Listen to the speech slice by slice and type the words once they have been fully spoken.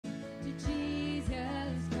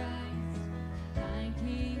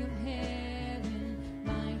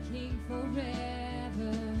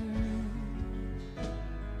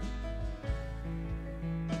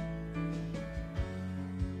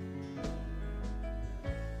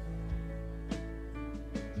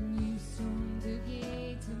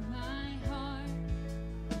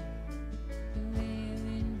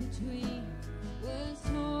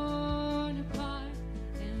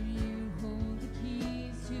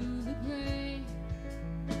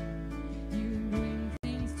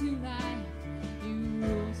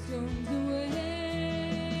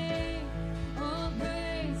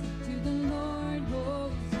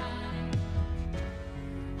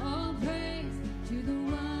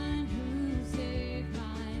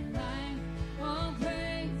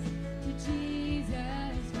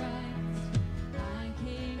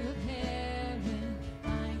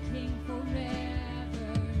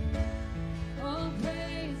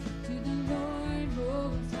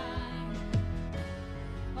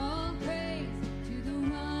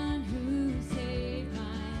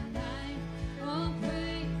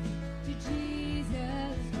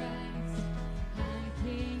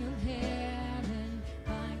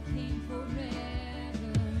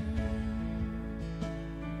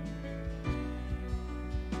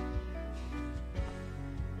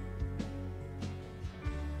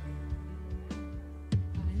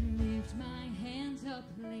up,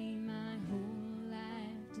 lay my whole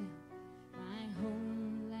life down, my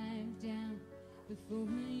whole life down before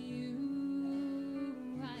you.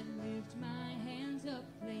 I lift my hands up,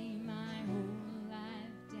 lay my whole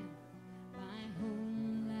life down, my whole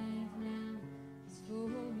life now is for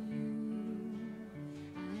you.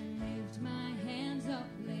 I lift my hands up,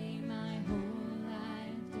 lay my whole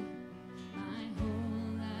life down, my whole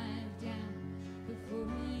life down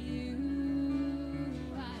before you.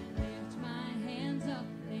 I lift my hands up,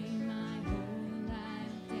 lay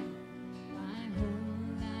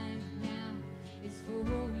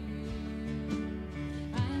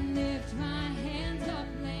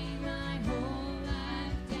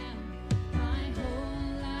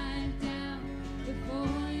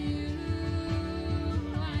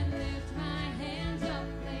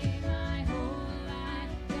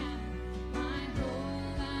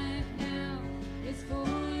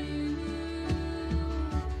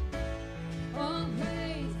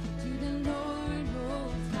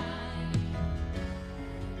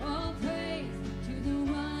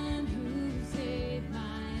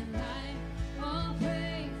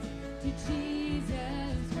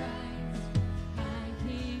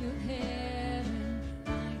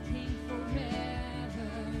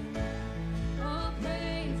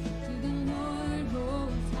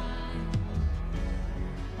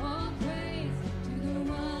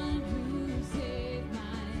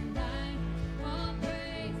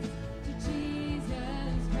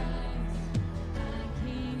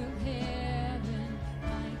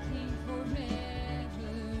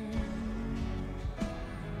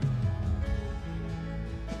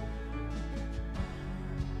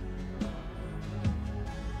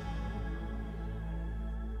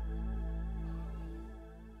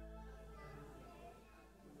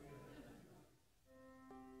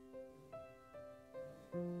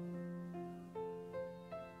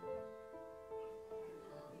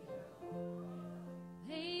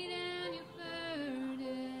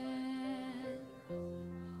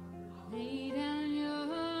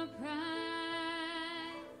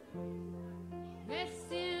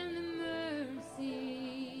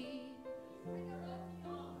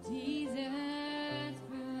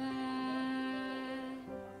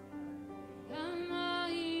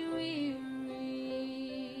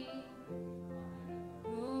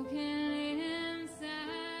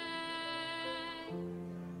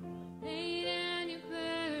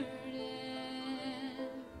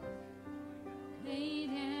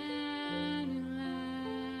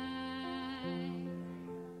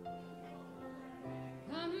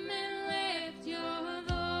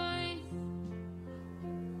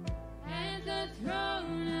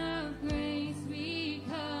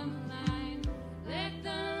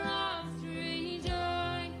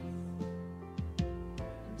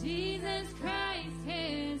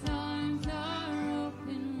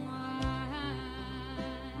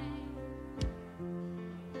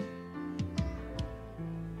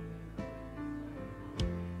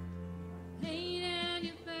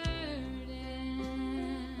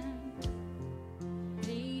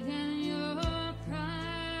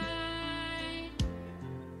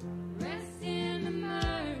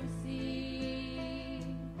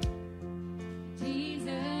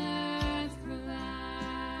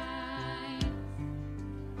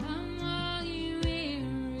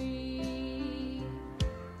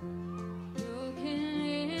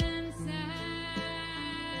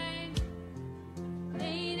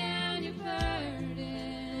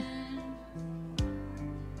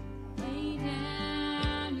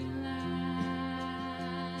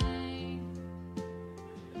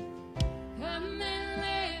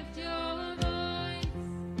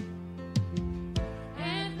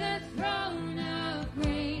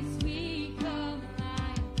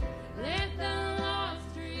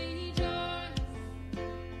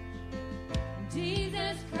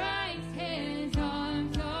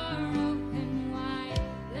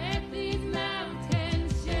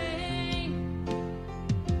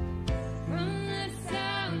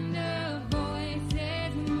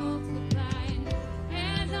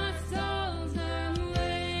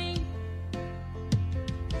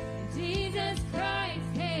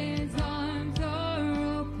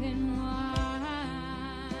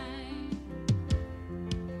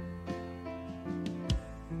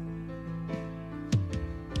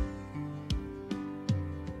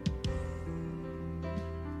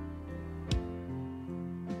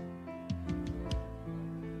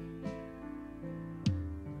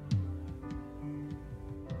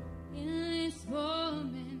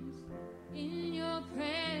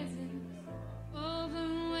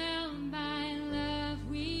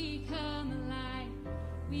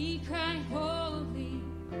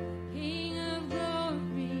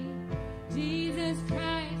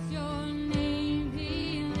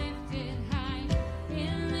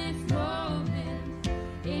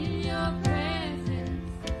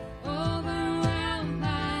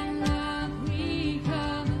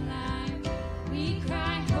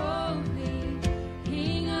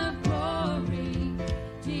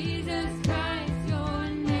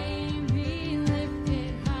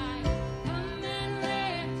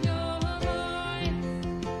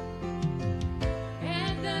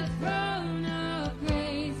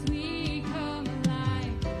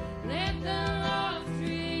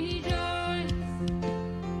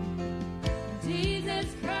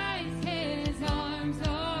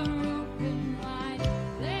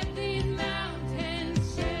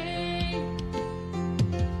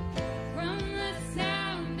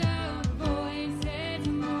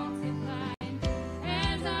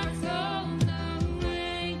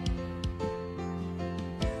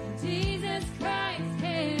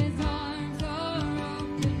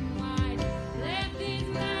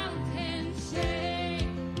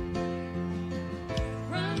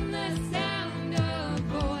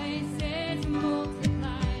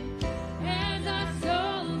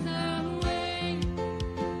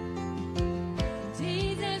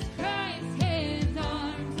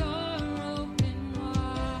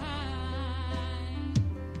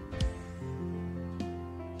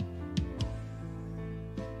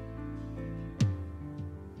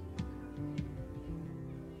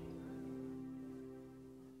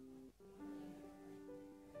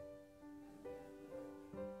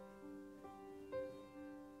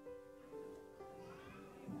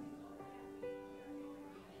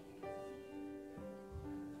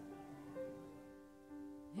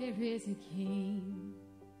There is a King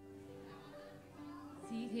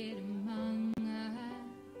seated among us.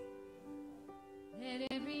 Let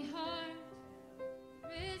every heart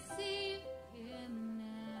receive him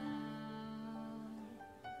now.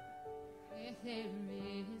 Where there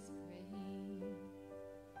is praise,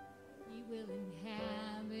 he will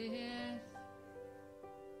inhabit.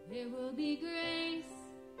 There will be grace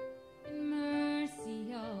and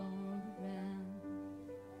mercy all around.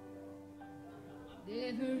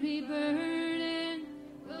 Every burden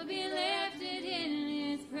will be lifted in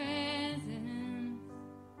his presence.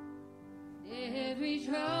 Every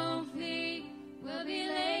trophy will be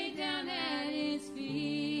laid down at his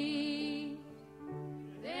feet.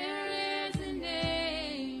 There is a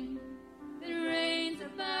name that reigns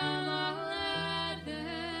above all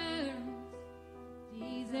others.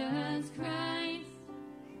 Jesus Christ,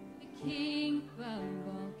 the King above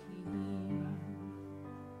all kings.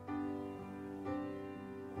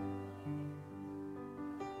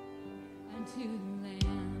 Unto the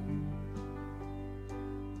Lamb,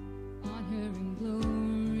 honor and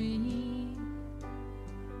glory,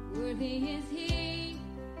 worthy is he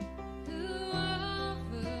who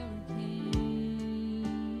overcame,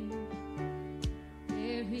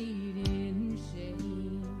 buried in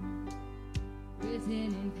shame,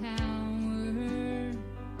 risen in power.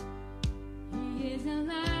 He is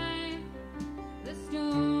alive, the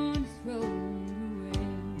stone is rolled away.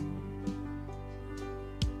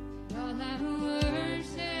 All our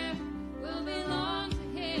worship will belong to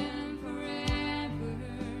him forever.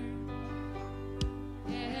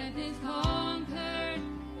 Death is conquered,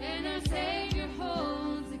 and our Savior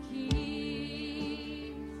holds the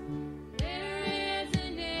keys. There is a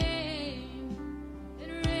name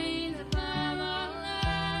that reigns above all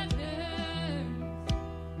others.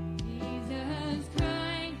 Jesus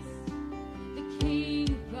Christ, the King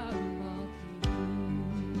above all kings.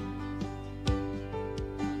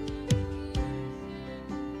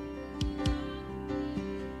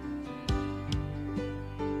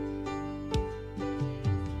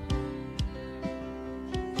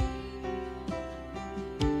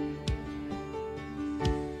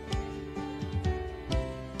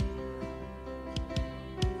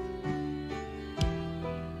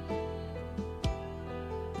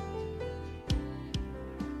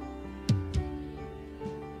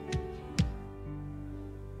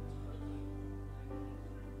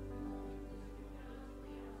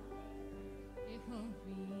 It won't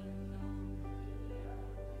be long.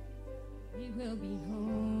 We will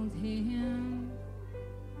behold him.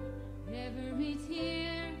 Every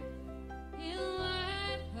tear he'll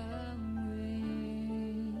wipe away.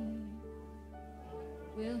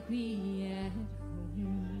 We'll be at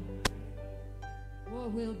home. War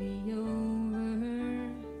will be over.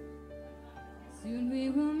 Soon we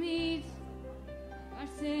will meet our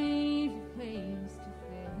Savior face to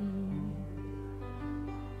face.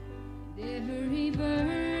 Every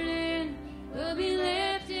burden will be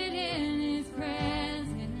lifted in his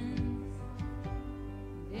presence.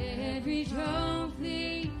 Every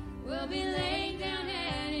trophy will be laid down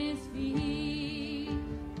at his feet.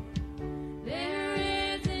 There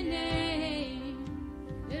is a name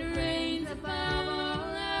that reigns above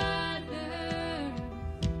all others.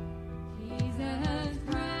 Jesus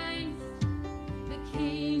Christ, the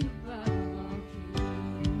King above all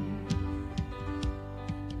kings.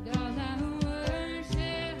 And all our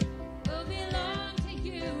worship will belong to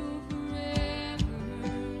you forever.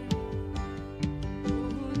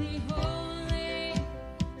 Holy, holy,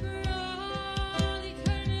 for all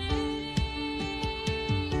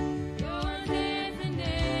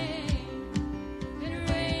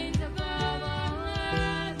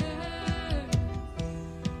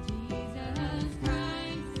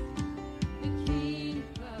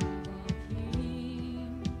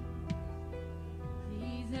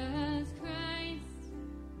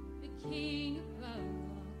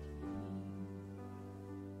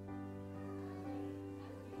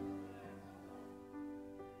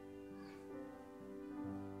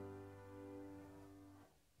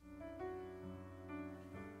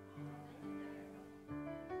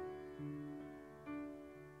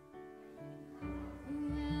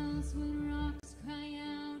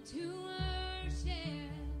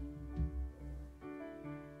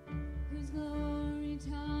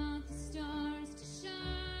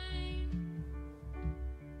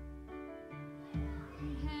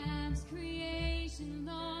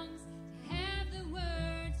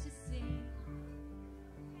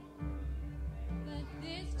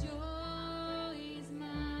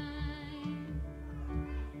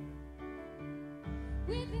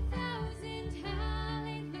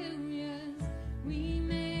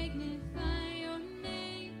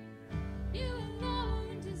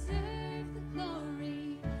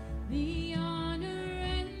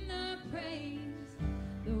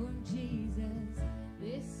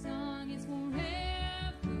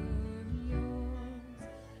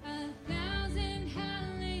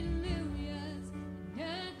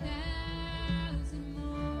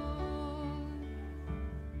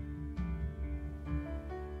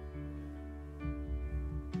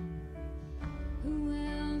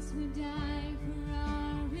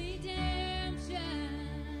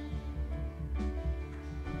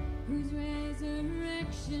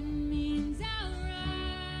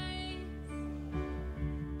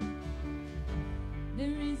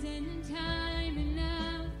isn't time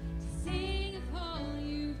enough to sing of all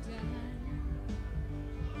you've done,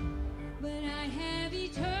 but I have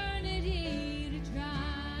eternity to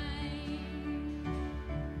try.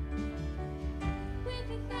 With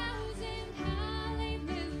 1,000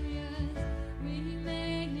 hallelujahs, we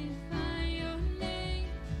magnify your name.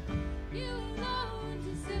 You alone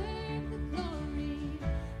deserve the glory,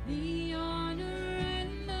 the honor,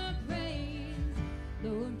 and the praise.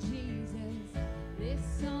 Lord Jesus, this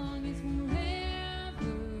song is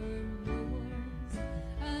forever yours.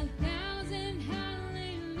 1,000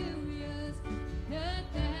 hallelujahs,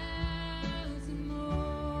 1,000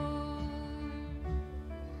 more.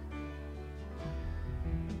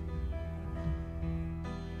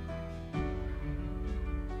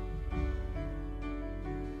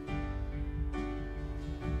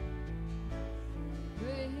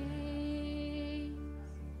 Praise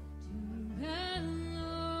to the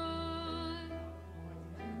Lord,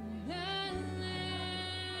 to the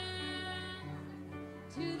Lamb,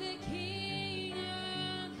 to the King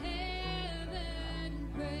of heaven,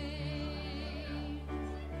 praise.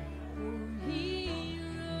 For he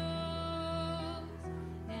rose,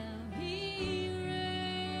 now he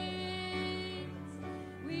reigns.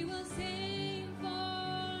 We will sing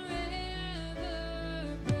forever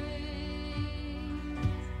praise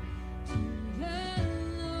to the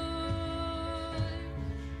Lord,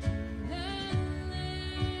 to the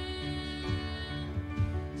Lamb,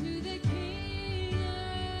 to the King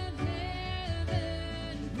of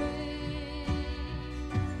heaven,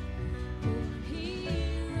 praise. For he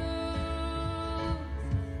rose,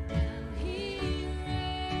 now he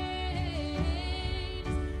reigns.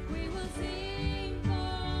 We will sing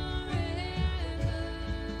forever.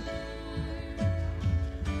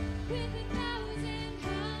 With 1,000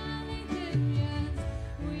 hallelujahs,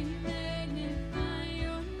 we magnify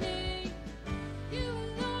your name. You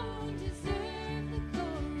alone deserve the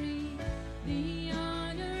glory, the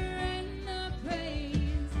honor, and the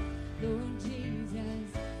praise. Lord Jesus,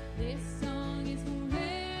 this song is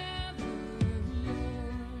forever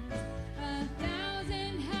yours.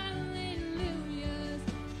 1,000 hallelujahs,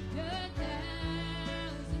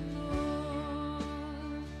 1,000 more.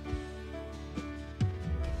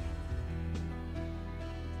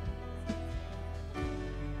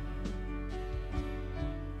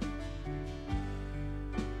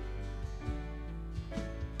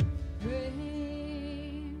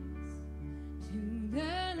 Praise to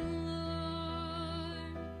the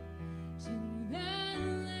Lord, to the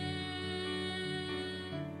Lamb,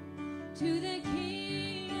 to the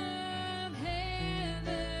King of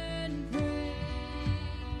heaven, praise.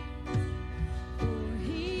 For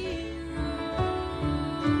he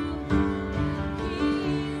rose,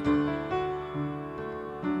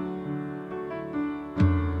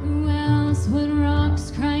 who else would rocks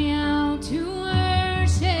cry out to worship?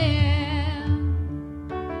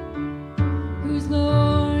 Whose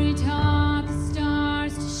glory taught the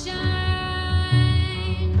stars to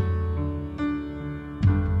shine?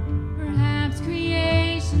 Perhaps creation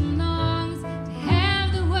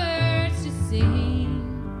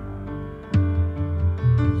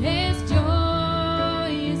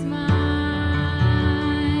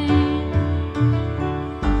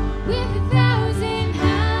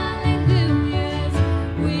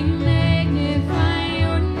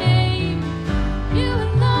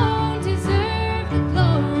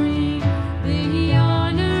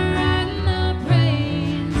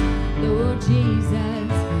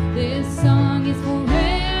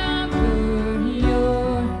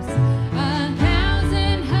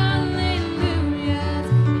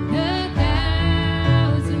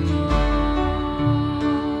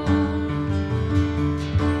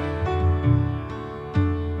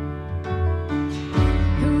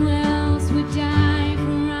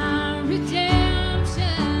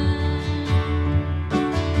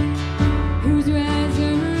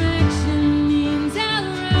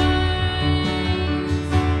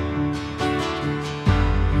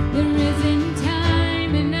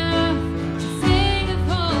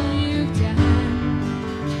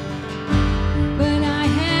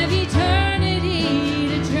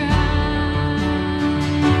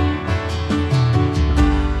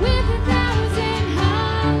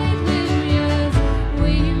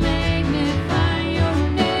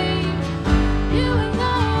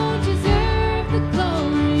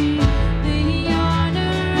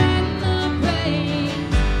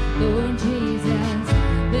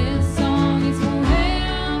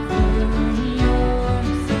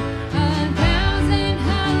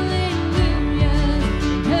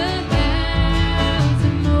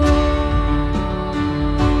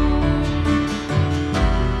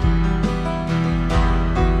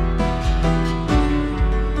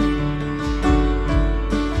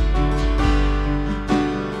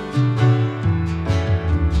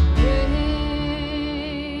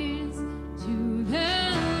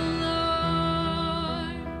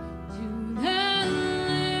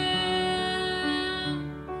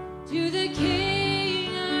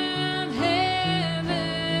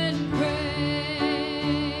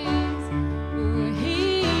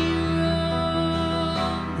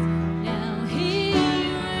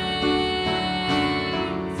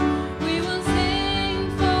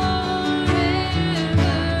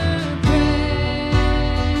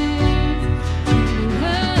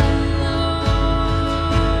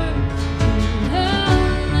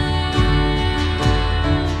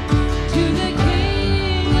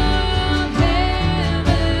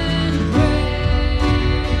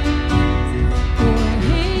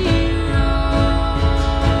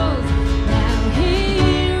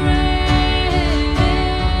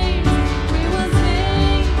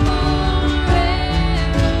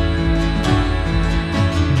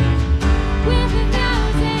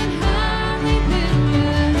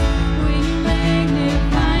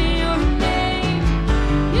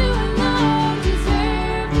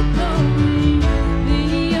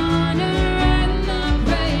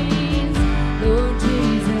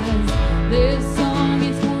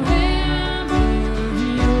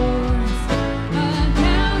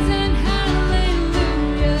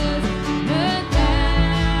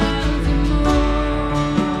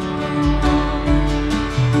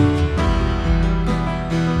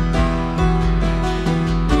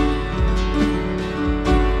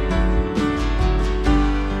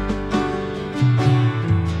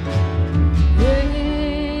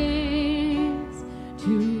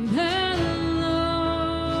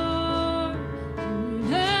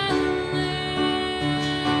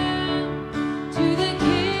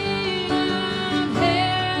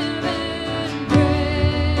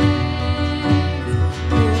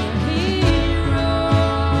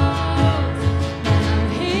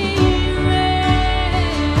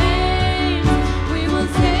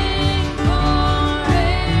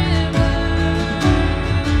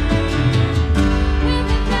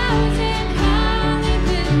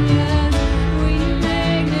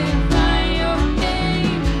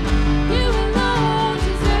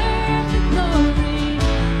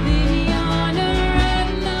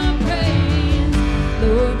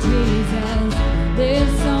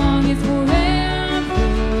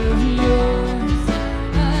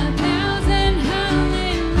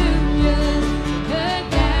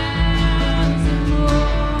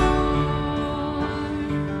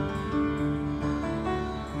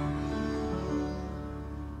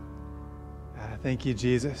Thank you,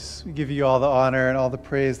 Jesus. We give you all the honor and all the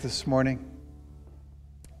praise this morning.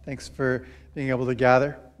 Thanks for being able to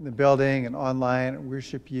gather in the building and online and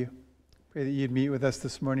worship you. Pray that you'd meet with us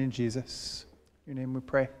this morning, Jesus. In your name we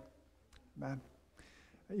pray. Amen.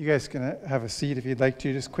 You guys can have a seat if you'd like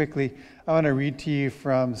to. Just quickly, I want to read to you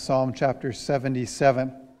from Psalm chapter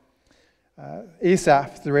 77.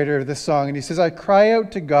 Asaph, the writer of this song, and he says, I cry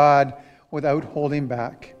out to God without holding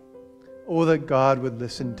back. Oh, that God would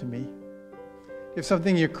listen to me. You have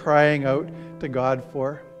something you're crying out to God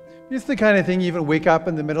for. It's the kind of thing you even wake up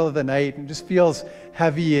in the middle of the night and it just feels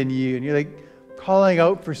heavy in you. And you're like calling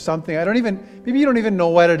out for something. Maybe you don't even know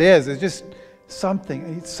what it is. It's just something. I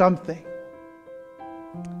need something.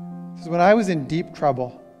 It says, when I was in deep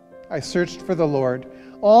trouble, I searched for the Lord.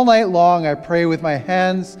 All night long I pray with my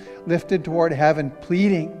hands lifted toward heaven,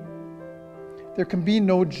 pleading. There can be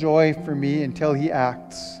no joy for me until He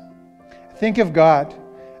acts. I think of God,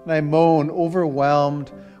 and I moan,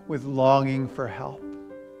 overwhelmed with longing for help.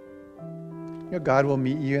 You know, God will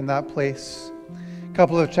meet you in that place. A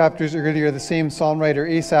couple of chapters earlier, the same psalm writer,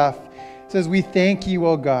 Asaph, says, we thank you,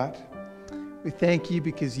 O God. We thank you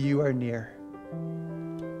because you are near.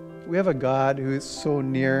 We have a God who is so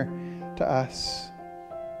near to us.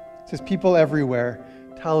 It says, people everywhere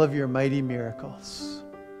tell of your mighty miracles.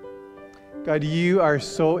 God, you are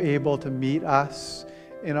so able to meet us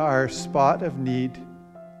in our spot of need.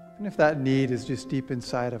 And if that need is just deep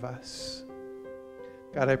inside of us.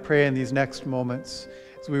 God, I pray in these next moments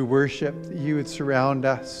as we worship that you would surround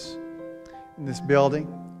us in this building,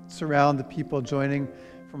 surround the people joining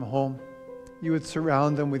from home. You would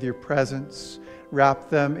surround them with your presence,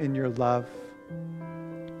 wrap them in your love,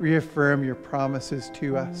 reaffirm your promises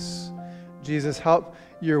to us. Jesus, help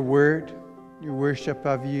your word, your worship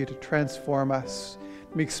of you to transform us,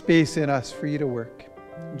 make space in us for you to work.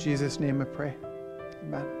 In Jesus' name I pray.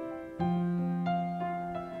 Amen.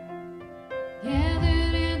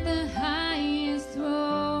 Gathered at the highest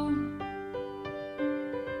throne,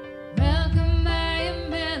 welcomed by a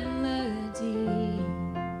melody,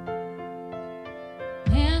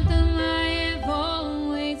 anthem I have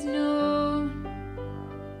always known,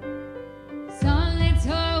 song that's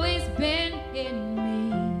always been in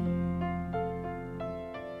me.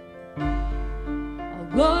 All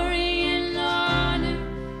glory and honor,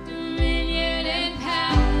 dominion and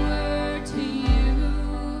power to you.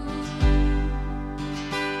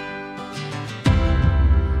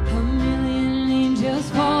 A million angels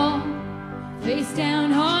fall, face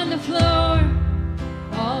down on the floor,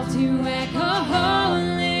 all to echo,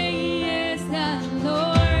 holy is the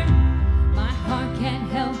Lord. My heart can't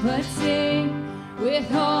help but sing,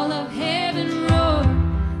 with all of heaven roar,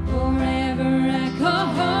 forever echo,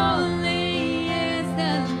 holy is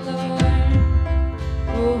the Lord.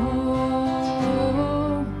 Oh,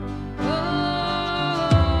 oh,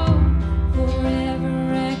 forever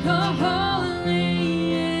echo,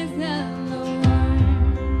 holy is the Lord.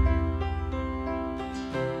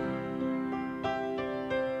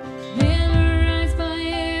 Memorized by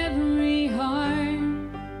every heart,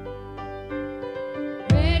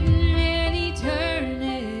 written in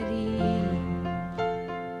eternity,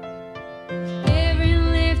 every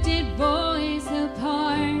lifted voice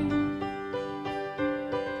apart,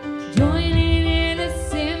 joining in a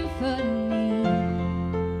symphony.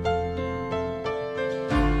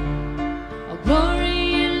 All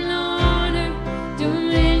glory and honor,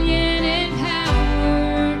 dominion and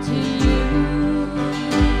power to you.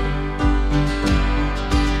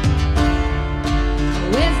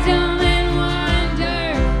 Wisdom and wonder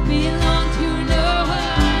belong to no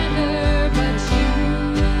other but you.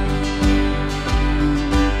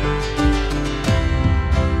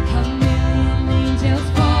 A million angels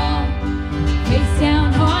fall, face down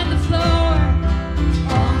on the floor,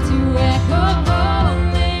 all to echo,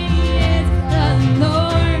 holy is the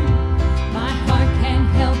Lord. My heart can't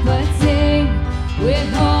help but sing,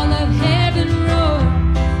 with all of heaven roar,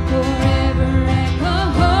 forever echo,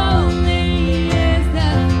 holy is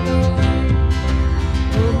the Lord.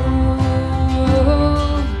 Oh,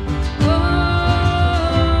 oh,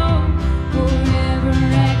 forever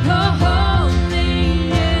echo, holy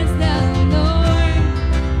is the Lord.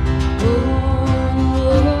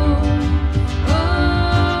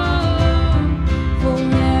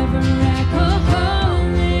 Forever echo,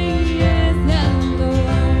 holy is the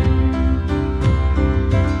Lord.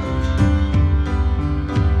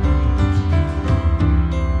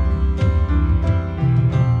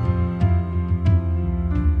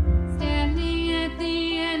 Standing at the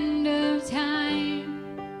end of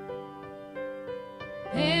time,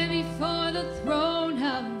 here before the throne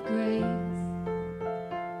of grace,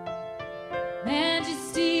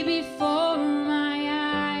 majesty before my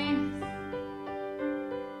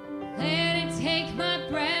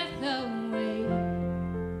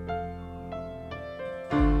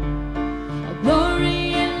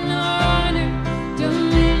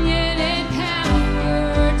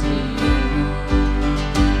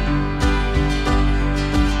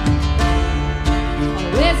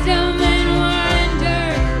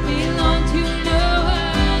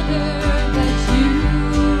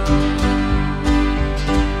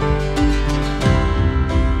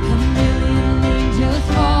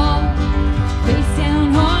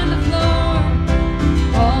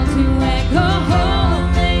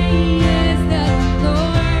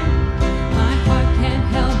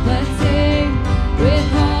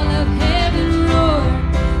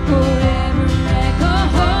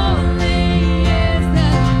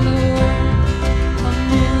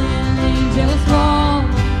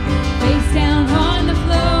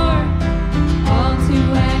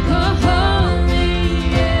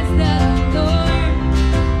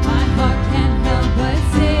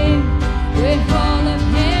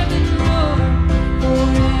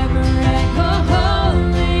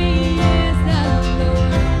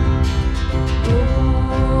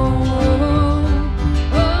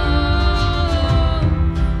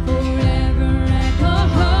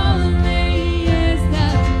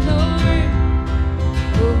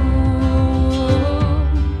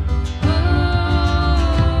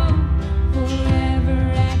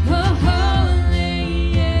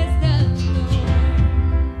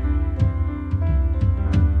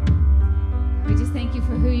thank you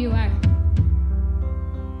for who you are.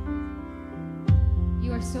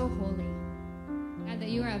 You are so holy. God, that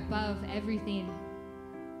you are above everything.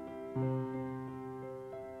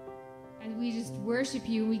 And we just worship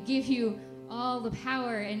you. We give you all the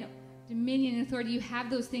power and dominion and authority. You have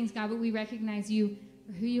those things, God, but we recognize you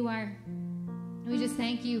for who you are. And we just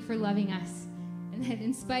thank you for loving us. And that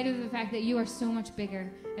in spite of the fact that you are so much bigger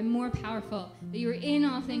and more powerful, that you are in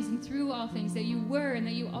all things and through all things, that you were and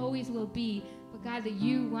that you always will be, but God, that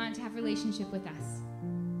you want to have a relationship with us.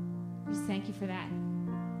 We just thank you for that.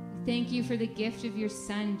 We thank you for the gift of your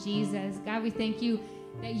Son, Jesus. God, we thank you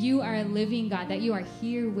that you are a living God, that you are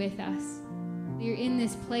here with us, that you're in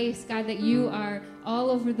this place, God, that you are all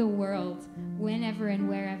over the world, whenever and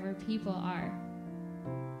wherever people are.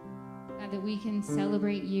 God, that we can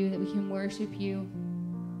celebrate you, that we can worship you.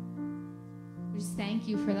 We just thank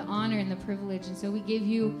you for the honor and the privilege, and so we give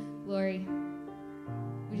you glory.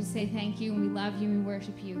 We just say thank you, and we love you, and we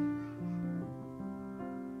worship you.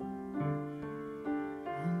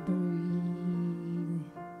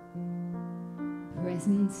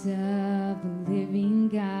 Presence of the living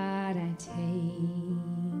God, I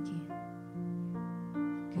take it.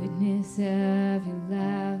 Goodness of your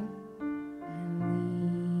love, I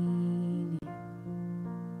lean it.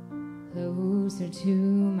 Closer to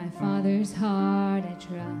my Father's heart, I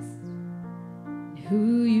trust in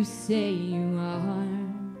who you say you are.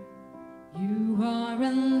 You are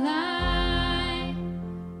alive,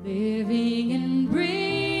 living and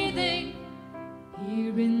breathing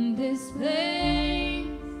here in this place,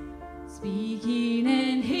 speaking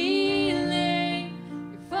and healing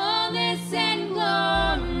your fullness and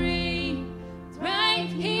glory. It's right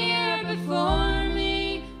here before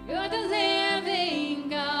me. You're the living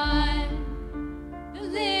God, the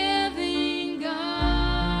living God.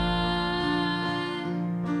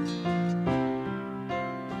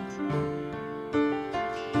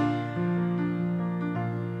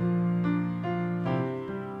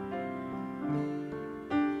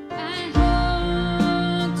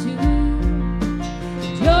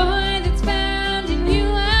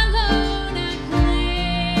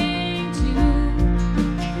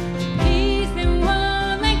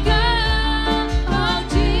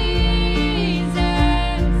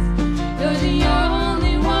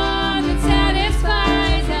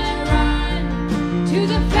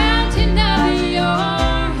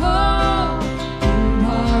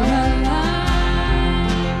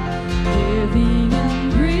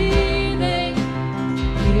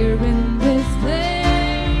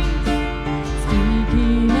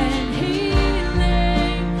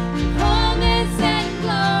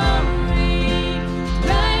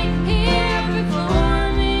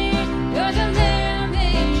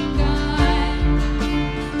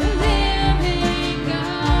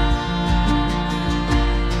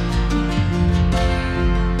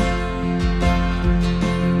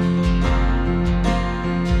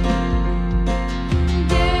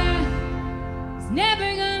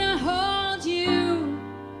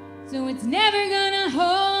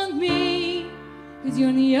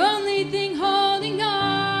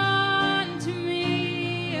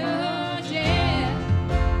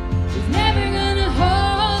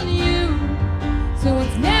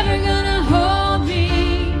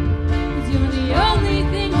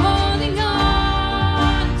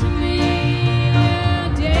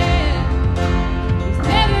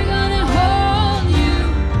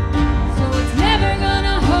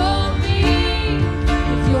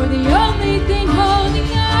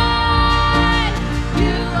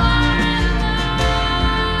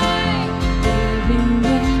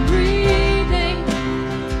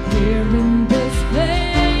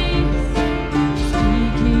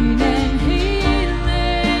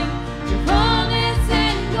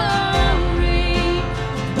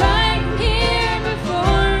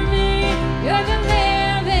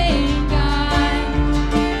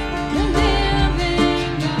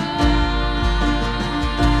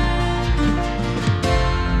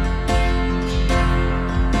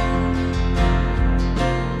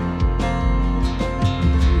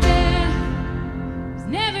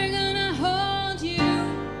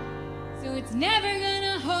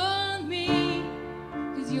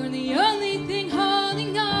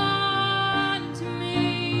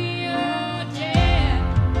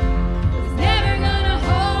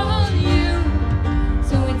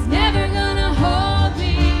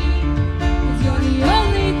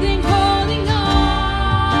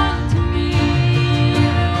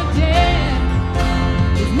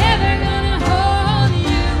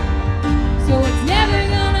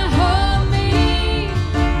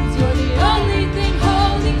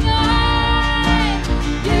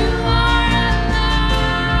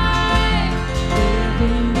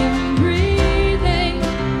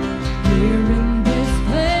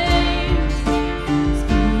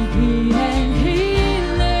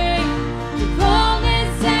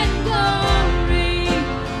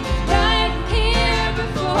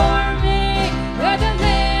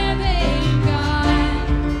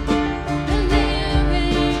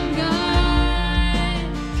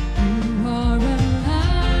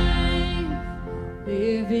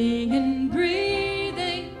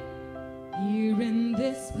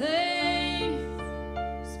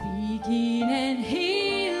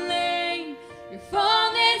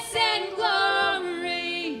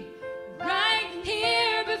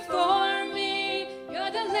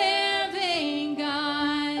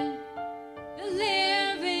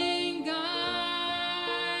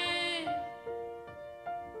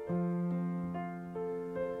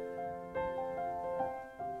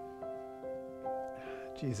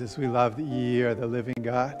 Jesus, we love that you are the living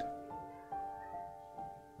God.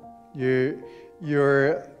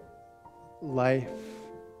 Your life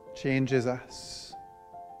changes us.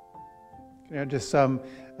 You're not just some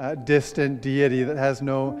distant deity that has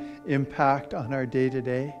no impact on our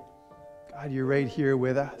day-to-day. God, you're right here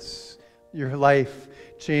with us. Your life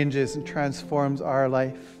changes and transforms our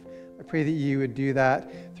life. I pray that you would do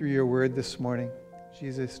that through your word this morning. In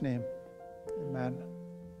Jesus' name, amen.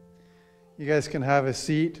 You guys can have a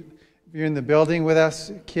seat. If you're in the building with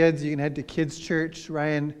us, kids, you can head to Kids Church.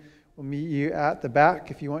 Ryan will meet you at the back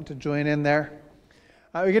if you want to join in there.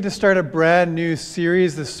 We get to start a brand new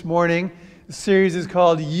series this morning. The series is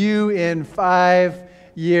called You in 5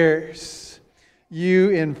 Years. You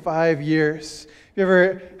in 5 years. Have you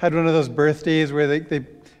ever had one of those birthdays where they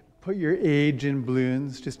put your age in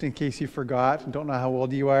balloons just in case you forgot and don't know how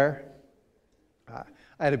old you are?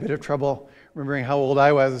 I had a bit of trouble remembering how old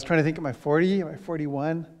I was. I was trying to think, am I 40? Am I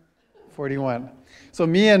 41? 41. So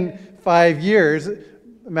me in 5 years,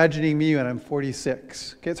 imagining me when I'm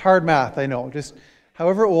 46. Okay, it's hard math, I know. Just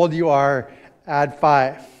however old you are, add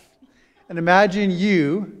 5. And imagine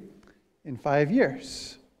you in 5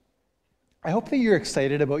 years. I hope that you're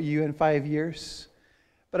excited about you in 5 years.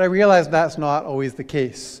 But I realize that's not always the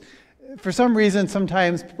case. For some reason,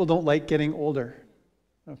 sometimes people don't like getting older.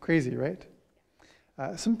 Oh, crazy, right?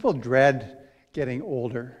 Some people dread getting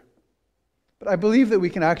older. But I believe that we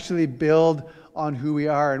can actually build on who we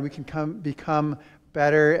are, and we can become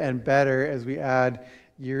better and better as we add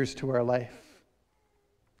years to our life.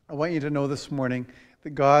 I want you to know this morning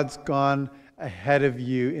that God's gone ahead of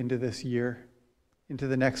you into this year, into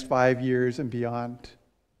the next 5 years and beyond.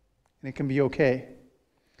 And it can be okay.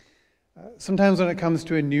 Sometimes when it comes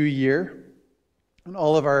to a new year, and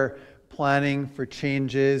all of our planning for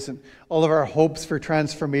changes and all of our hopes for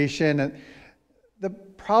transformation, and the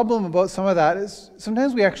problem about some of that is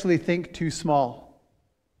sometimes we actually think too small.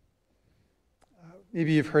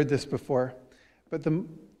 Maybe you've heard this before, but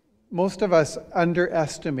most of us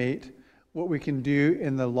underestimate what we can do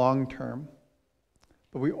in the long term,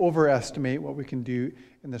 but we overestimate what we can do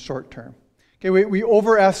in the short term. Okay, we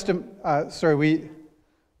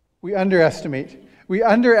underestimate. We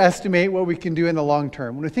underestimate what we can do in the long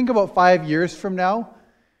term. When we think about 5 years from now,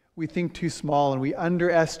 we think too small and we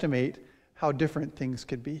underestimate how different things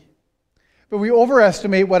could be. But we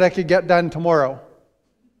overestimate what I could get done tomorrow.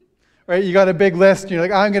 Right? You got a big list and you're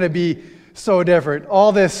like, I'm going to be so different.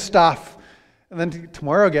 All this stuff. And then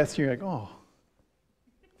tomorrow gets here, you're like, oh,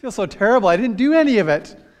 I feel so terrible. I didn't do any of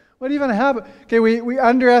it. What even happened? Okay, we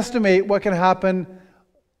underestimate what can happen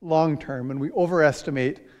long term and we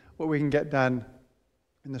overestimate what we can get done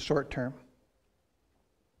in the short term.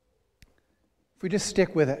 If we just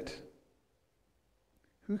stick with it,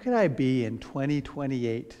 who could I be in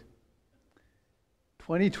 2028?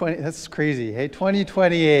 2020, that's crazy, hey?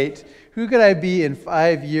 2028. Who could I be in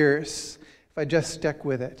 5 years if I just stick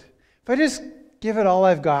with it? If I just give it all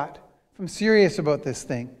I've got, if I'm serious about this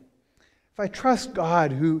thing, if I trust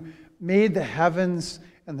God who made the heavens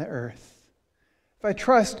and the earth, if I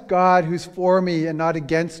trust God who's for me and not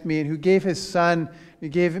against me and who gave his Son, who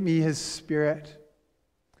gave me his Spirit,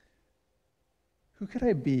 who could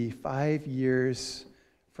I be 5 years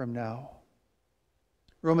from now?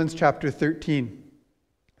 Romans chapter 13,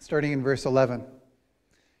 starting in verse 11.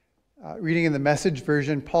 Reading in the Message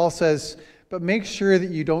version, Paul says, "But make sure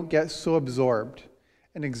that you don't get so absorbed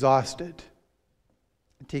and exhausted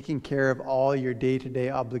in taking care of all your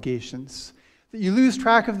day-to-day obligations that you lose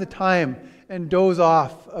track of the time and doze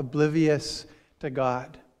off, oblivious to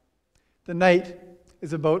God. The night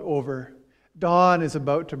is about over. Dawn is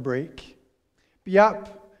about to break. Be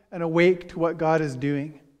up and awake to what God is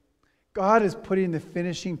doing. God is putting the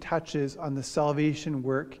finishing touches on the salvation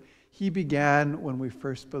work he began when we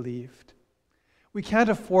first believed. We can't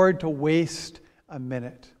afford to waste a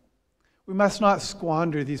minute. We must not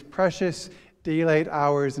squander these precious daylight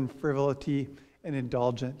hours in frivolity and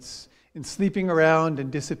indulgence, in sleeping around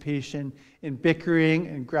and dissipation, in bickering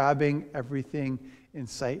and grabbing everything in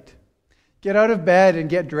sight. Get out of bed and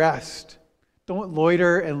get dressed. Don't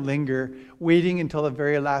loiter and linger, waiting until the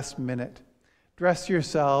very last minute. Dress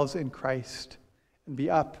yourselves in Christ and be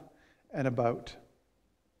up and about."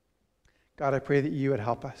 God, I pray that you would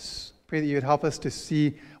help us. Pray that you would help us to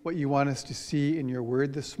see what you want us to see in your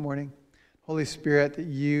word this morning. Holy Spirit, that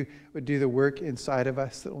you would do the work inside of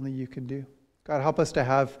us that only you can do. God, help us to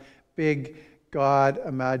have big God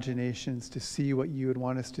imaginations to see what you would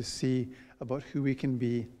want us to see about who we can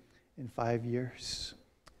be in 5 years.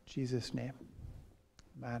 In Jesus' name,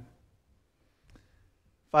 amen.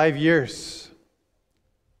 5 years,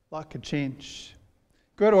 a lot could change.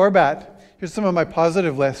 Good or bad. Here's some of my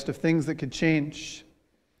positive list of things that could change.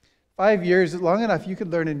 5 years is long enough you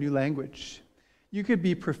could learn a new language. You could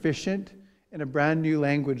be proficient in a brand new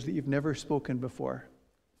language that you've never spoken before.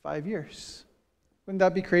 5 years. Wouldn't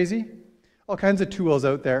that be crazy? All kinds of tools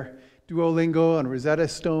out there. Duolingo and Rosetta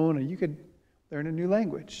Stone, and you could learn a new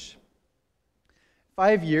language.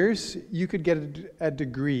 5 years, you could get a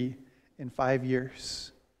degree in 5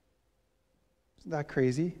 years. Isn't that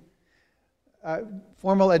crazy?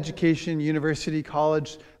 Formal education, university,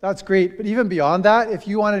 college, that's great. But even beyond that, if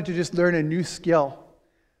you wanted to just learn a new skill,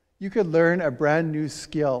 you could learn a brand new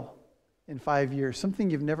skill in 5 years, something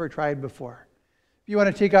you've never tried before. If you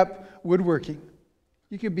want to take up woodworking,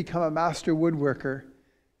 you could become a master woodworker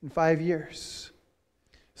in 5 years.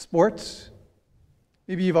 Sports,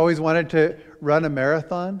 maybe you've always wanted to run a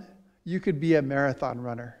marathon. You could be a marathon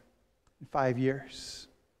runner in 5 years.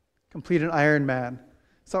 Complete an Ironman,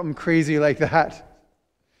 something crazy like that.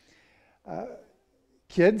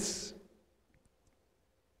 Kids,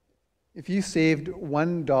 if you saved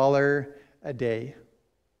 $1 a day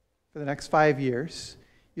for the next 5 years,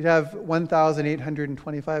 you'd have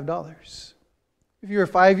 $1,825. If you were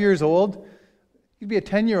 5 years old, you'd be a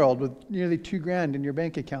 10-year-old with nearly $2,000 in your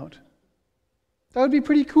bank account. That would be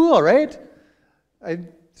pretty cool, right?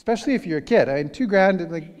 Especially if you're a kid. I mean, $2,000,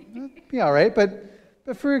 that'd be all right, but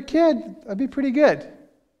for a kid, that'd be pretty good.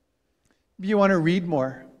 Maybe you want to read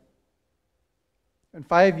more. In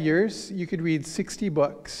 5 years, you could read 60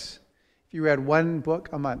 books if you read one book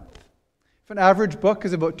a month. If an average book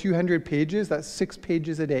is about 200 pages, that's 6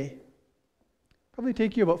 pages a day. Probably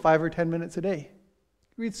take you about 5 or 10 minutes a day.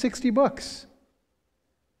 Read 60 books.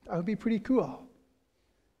 That would be pretty cool.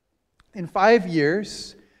 In 5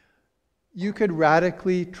 years, you could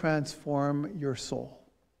radically transform your soul,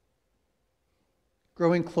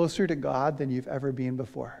 growing closer to God than you've ever been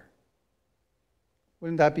before.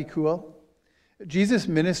 Wouldn't that be cool? Jesus'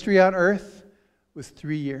 ministry on earth was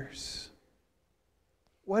 3 years.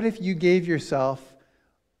 What if you gave yourself,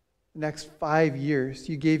 the next 5 years,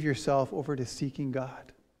 you gave yourself over to seeking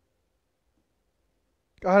God?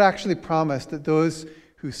 God actually promised that those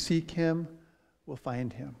who seek Him will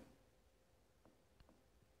find Him.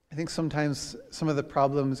 I think sometimes some of the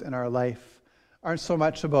problems in our life aren't so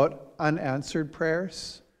much about unanswered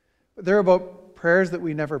prayers, but they're about prayers that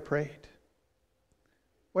we never prayed.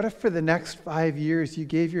 What if for the next 5 years you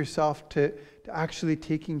gave yourself to actually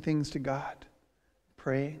taking things to God,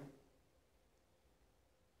 praying?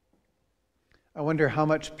 I wonder how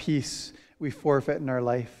much peace we forfeit in our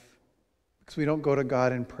life because we don't go to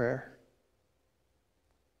God in prayer.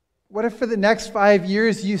 What if for the next 5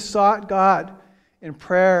 years you sought God in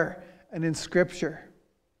prayer and in Scripture?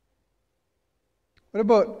 What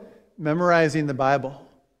about memorizing the Bible?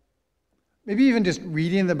 Maybe even just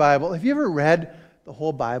reading the Bible. Have you ever read the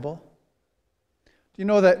whole Bible? Do you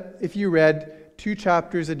know that if you read 2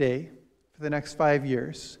 chapters a day for the next 5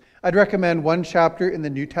 years, I'd recommend 1 chapter in the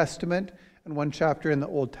New Testament and 1 chapter in the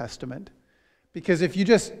Old Testament. Because if you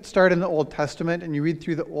just start in the Old Testament and you read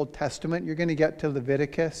through the Old Testament, you're going to get to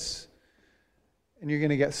Leviticus and you're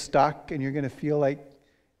going to get stuck and you're going to feel like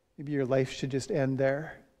maybe your life should just end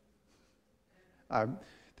there.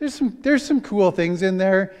 There's some cool things in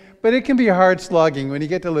there, but it can be hard slogging when you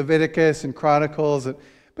get to Leviticus and Chronicles.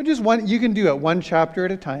 But just one, you can do it 1 chapter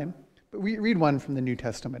at a time. But we read 1 from the New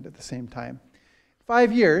Testament at the same time.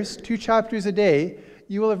 5 years, 2 chapters a day,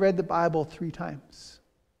 you will have read the Bible 3 times.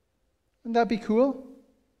 Wouldn't that be cool?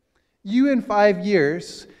 You in 5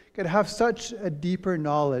 years could have such a deeper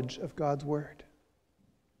knowledge of God's Word.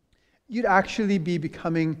 You'd actually be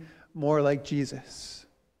becoming more like Jesus.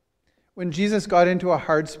 When Jesus got into a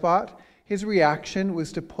hard spot, his reaction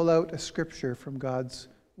was to pull out a scripture from God's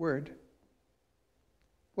Word.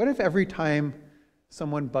 What if every time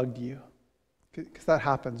someone bugged you? Because that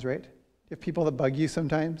happens, right? You have people that bug you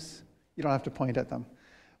sometimes. You don't have to point at them.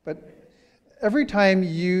 But every time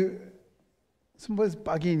someone's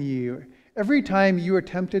bugging you, every time you were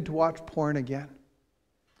tempted to watch porn again,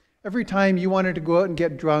 every time you wanted to go out and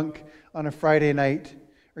get drunk on a Friday night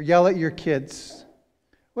or yell at your kids,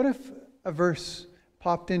 what if a verse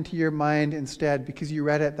popped into your mind instead because you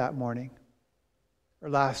read it that morning or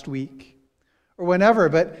last week or whenever,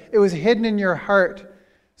 but it was hidden in your heart?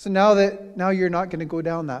 So now you're not going to go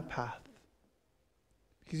down that path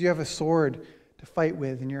because you have a sword to fight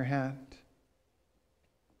with in your hand.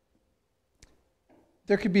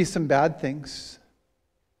 There could be some bad things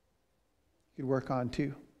you could work on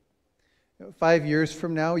too. 5 years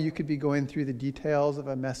from now, you could be going through the details of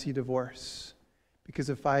a messy divorce because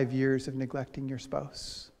of 5 years of neglecting your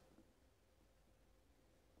spouse.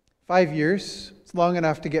 5 years, it's long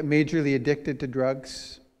enough to get majorly addicted to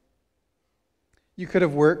drugs. You could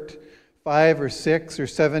have worked 5 or 6 or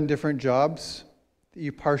 7 different jobs that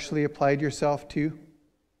you partially applied yourself to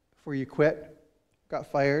before you quit, got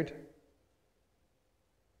fired.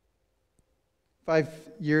 5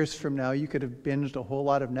 years from now, you could have binged a whole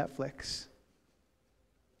lot of Netflix.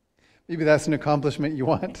 Maybe that's an accomplishment you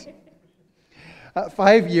want.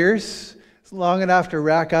 5 years is long enough to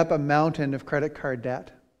rack up a mountain of credit card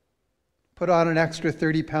debt. Put on an extra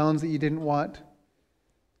 30 pounds that you didn't want.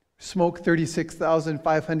 Smoke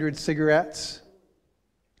 36,500 cigarettes.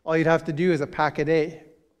 All you'd have to do is a pack a day.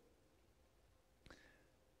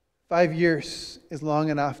 5 years is long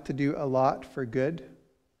enough to do a lot for good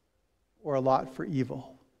or a lot for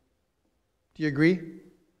evil. Do you agree?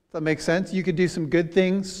 Does that make sense? You could do some good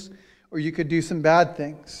things or you could do some bad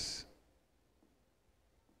things.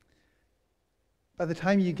 By the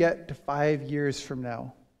time you get to 5 years from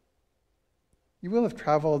now, you will have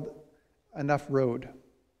traveled enough road.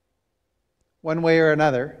 One way or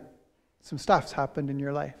another, some stuff's happened in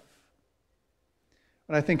your life.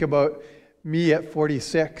 When I think about me at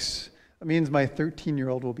 46, that means my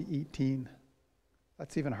 13-year-old will be 18.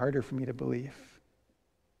 That's even harder for me to believe.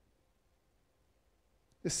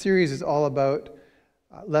 This series is all about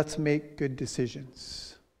let's make good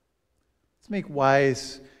decisions. Let's make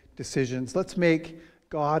wise decisions. Let's make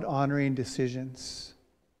God-honoring decisions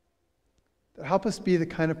that help us be the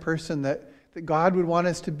kind of person that God would want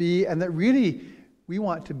us to be and that really we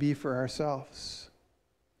want to be for ourselves.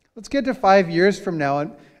 Let's get to 5 years from now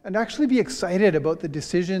and actually be excited about the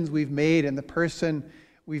decisions we've made and the person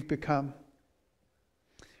we've become.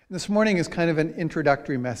 And this morning is kind of an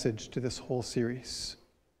introductory message to this whole series.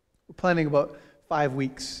 We're planning about 5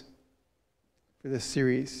 weeks for this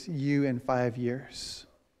series, You in 5 Years.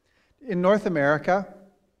 In North America,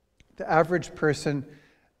 the average person,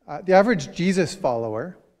 the average Jesus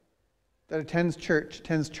follower that attends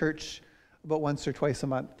church about once or twice a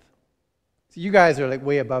month. So you guys are like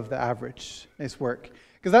way above the average. Nice work.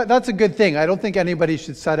 Because that's a good thing. I don't think anybody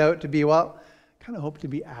should set out to be, well, I kind of hope to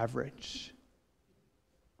be average.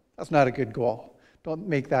 That's not a good goal. Don't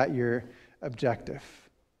make that your objective.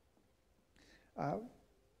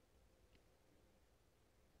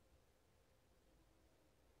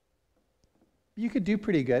 You could do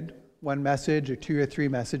pretty good. 1 message or 2 or 3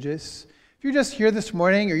 messages. If you're just here this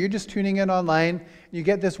morning or you're just tuning in online and you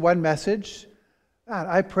get this 1 message, God,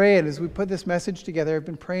 I pray, and as we put this message together, I've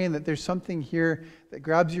been praying that there's something here that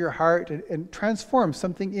grabs your heart and transforms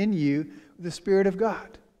something in you with the Spirit of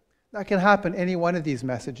God. That can happen any one of these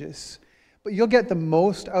messages. But you'll get the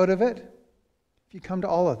most out of it if you come to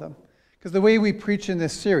all of them. Because the way we preach in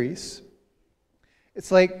this series, it's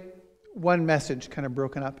like 1 message kind of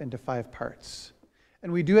broken up into 5 parts.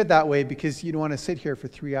 And we do it that way because you don't want to sit here for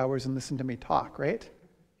 3 hours and listen to me talk, right?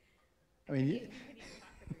 I mean,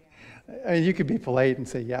 you could be polite and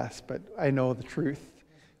say yes, but I know the truth.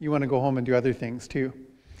 You want to go home and do other things too.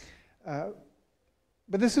 But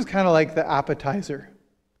this is kind of like the appetizer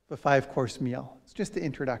of a 5-course meal. It's just the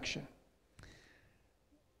introduction.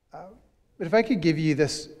 But if I could give you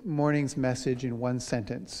this morning's message in 1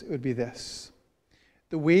 sentence, it would be this.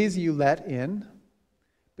 The ways you let in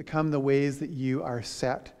become the ways that you are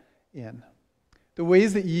set in. The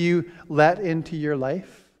ways that you let into your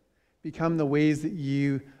life become the ways that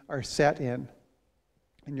you are set in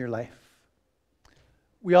your life.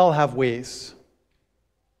 We all have ways.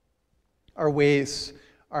 Our ways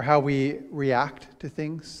are how we react to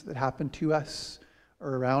things that happen to us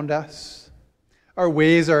or around us. Our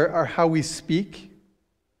ways are how we speak.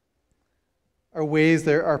 Our ways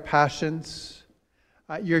are our passions.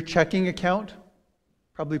 Your checking account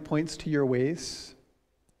probably points to your ways.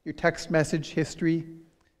 Your text message history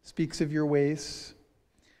speaks of your ways.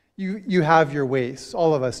 You have your ways.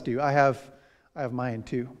 All of us do. I have mine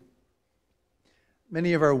too.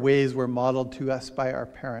 Many of our ways were modeled to us by our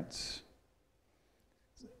parents.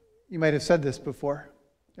 You might have said this before.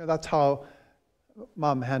 That's how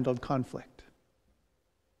mom handled conflict.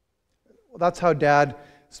 Well, that's how dad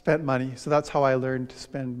spent money, so that's how I learned to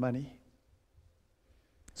spend money.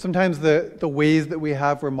 Sometimes the ways that we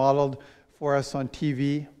have were modeled for us on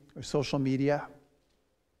TV or social media.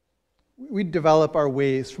 We develop our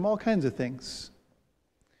ways from all kinds of things.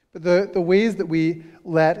 But the ways that we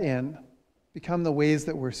let in become the ways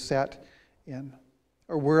that we're set in.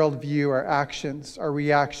 Our worldview, our actions, our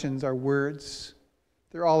reactions, our words,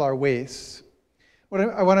 they're all our ways. What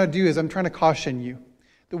I want to do is I'm trying to caution you.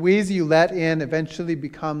 The ways you let in eventually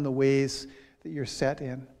become the ways that you're set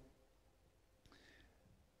in.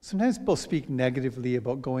 Sometimes people speak negatively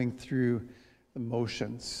about going through the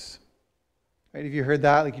motions. Right? Have you heard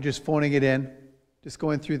that? Like you're just phoning it in, just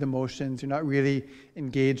going through the motions. You're not really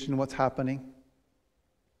engaged in what's happening.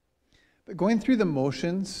 But going through the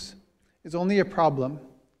motions is only a problem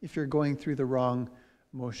if you're going through the wrong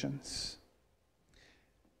motions.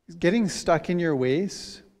 Getting stuck in your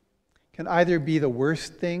ways can either be the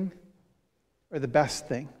worst thing or the best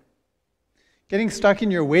thing. Getting stuck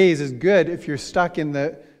in your ways is good if you're stuck in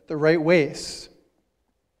the right ways.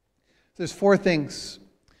 There's 4 things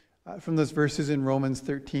from those verses in Romans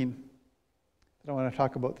 13 that I want to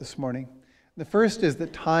talk about this morning. The first is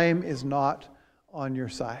that time is not on your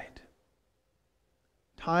side.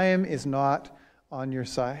 Time is not on your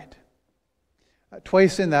side.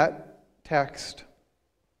 Twice in that text,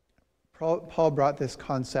 Paul brought this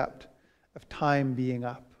concept of time being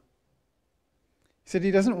up. He said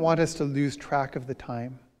he doesn't want us to lose track of the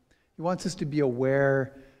time. He wants us to be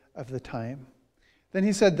aware of the time. Then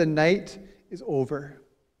he said the night is over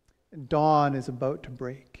and dawn is about to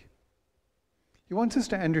break. He wants us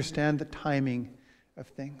to understand the timing of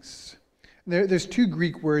things. There's 2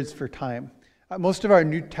 Greek words for time. Most of our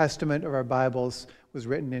New Testament of our Bibles was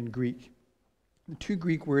written in Greek. The 2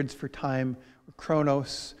 Greek words for time were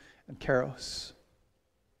chronos and kairos.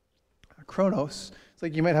 Chronos, it's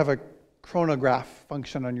like you might have a chronograph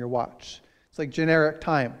function on your watch. It's like generic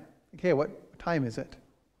time. Okay, what time is it?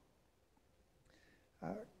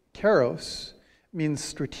 Kairos means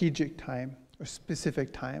strategic time or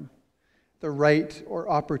specific time, the right or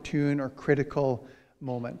opportune or critical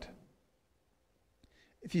moment.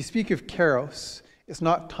 If you speak of kairos, it's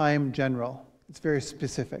not time general. It's very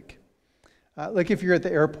specific. Like if you're at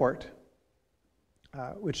the airport,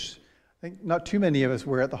 which I think not too many of us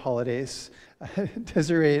were at the holidays.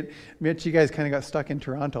 Desiree, Mitch, you guys kind of got stuck in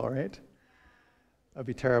Toronto, right? That'd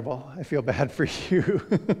be terrible. I feel bad for you.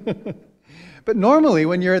 But normally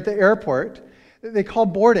when you're at the airport, they call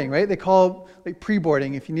boarding, right? They call like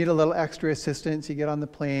pre-boarding. If you need a little extra assistance, you get on the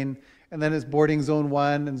plane, and then it's boarding zone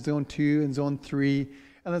 1 and zone 2 and zone 3.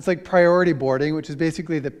 And it's like priority boarding, which is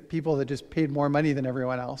basically the people that just paid more money than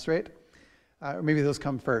everyone else, right? Or maybe those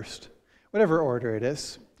come first. Whatever order it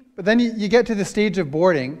is. But then you get to the stage of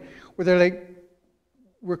boarding where they're like,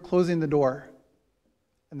 we're closing the door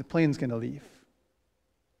and the plane's going to leave.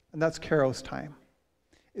 And that's kairos time.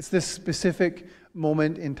 It's this specific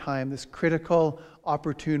moment in time, this critical,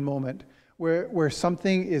 opportune moment where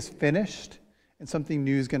something is finished and something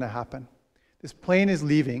new is going to happen. This plane is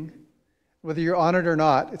leaving. Whether you're on it or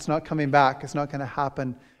not, it's not coming back. It's not going to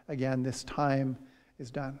happen again. This time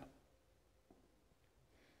is done.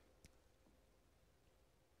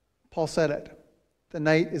 Paul said it. The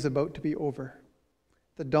night is about to be over.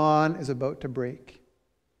 The dawn is about to break.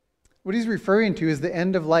 What he's referring to is the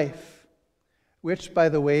end of life, which, by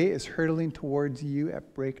the way, is hurtling towards you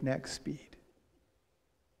at breakneck speed.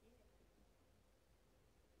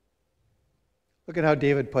 Look at how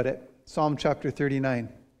David put it. Psalm chapter 39,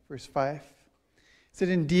 verse 5. He said,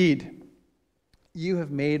 "Indeed, you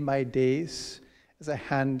have made my days as a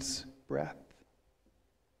hand's breadth,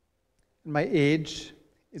 and my age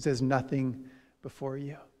is as nothing before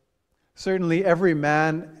you. Certainly every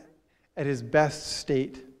man at his best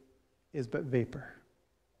state is but vapor."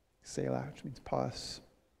 Selah, which means pause.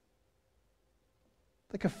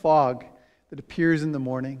 Like a fog that appears in the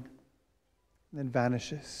morning and then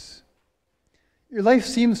vanishes. Your life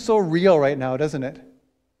seems so real right now, doesn't it?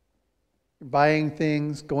 You're buying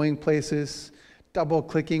things, going places,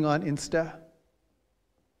 double-clicking on Insta.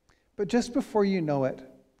 But just before you know it,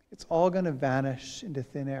 it's all going to vanish into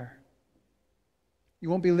thin air. You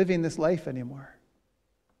won't be living this life anymore.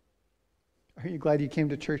 Aren't you glad you came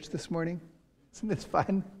to church this morning? Isn't this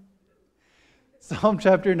fun? Psalm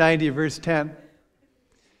chapter 90, verse 10.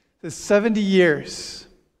 The 70 years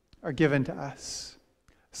are given to us.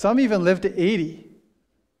 Some even live to 80.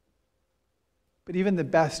 But even the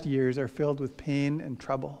best years are filled with pain and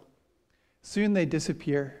trouble. Soon they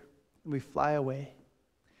disappear and we fly away.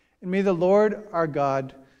 And may the Lord our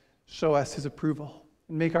God show us his approval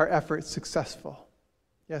and make our efforts successful.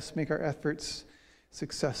 Yes, make our efforts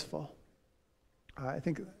successful. I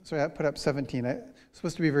put up 17. It's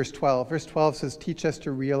supposed to be verse 12. Verse 12 says, "Teach us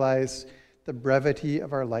to realize the brevity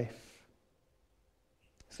of our life,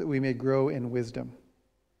 so that we may grow in wisdom."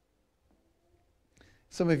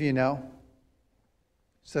 Some of you know,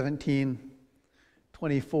 17,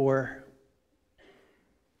 24,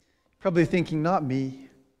 probably thinking, not me.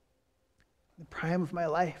 The prime of my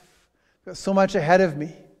life. I've got so much ahead of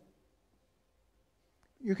me.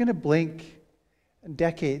 You're going to blink and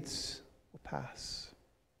decades will pass.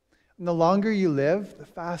 And the longer you live, the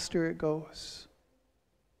faster it goes.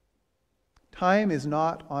 Time is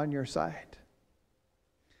not on your side.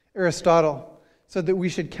 Aristotle said that we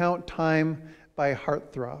should count time by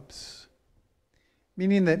heartthrobs,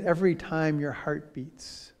 meaning that every time your heart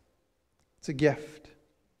beats, it's a gift.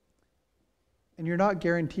 And you're not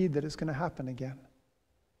guaranteed that it's going to happen again.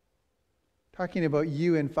 Talking about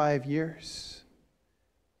you in 5 years,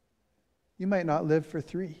 you might not live for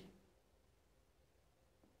 3.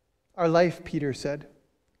 Our life, Peter said,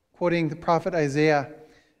 quoting the prophet Isaiah,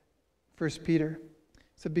 1 Peter,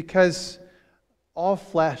 said, because all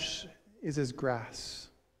flesh is as grass,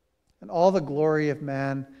 and all the glory of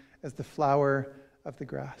man as the flower of the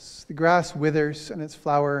grass. The grass withers and its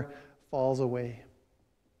flower falls away,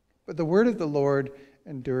 but the word of the Lord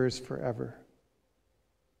endures forever.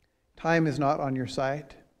 Time is not on your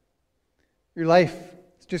side. Your life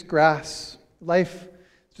is just grass. Life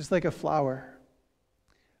is just like a flower.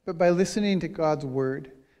 But by listening to God's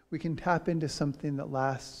word, we can tap into something that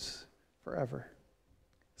lasts forever,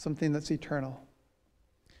 something that's eternal.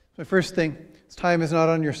 So the first thing is time is not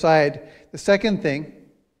on your side. The second thing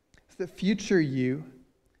is that future you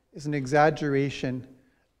is an exaggeration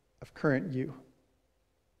of current you.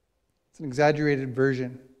 It's an exaggerated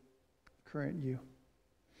version of current you.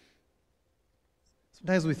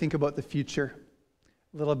 Sometimes we think about the future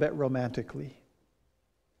a little bit romantically.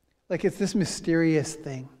 Like it's this mysterious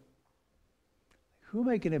thing. Who am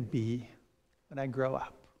I going to be when I grow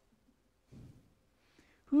up?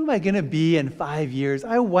 Who am I going to be in 5 years?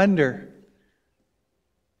 I wonder.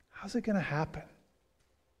 How's it going to happen?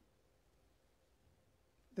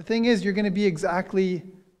 The thing is, you're going to be exactly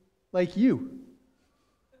like you.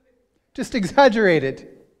 Just exaggerated.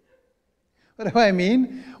 What do I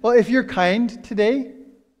mean? Well, if you're kind today,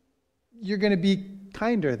 you're going to be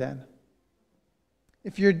kinder then.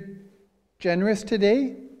 If you're generous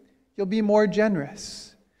today, you'll be more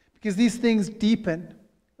generous. Because these things deepen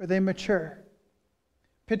or they mature.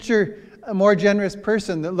 Picture a more generous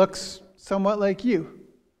person that looks somewhat like you.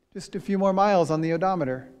 Just a few more miles on the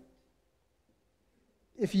odometer.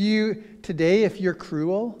 If you're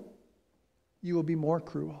cruel, you will be more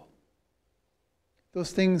cruel.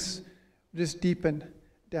 Those things just deepen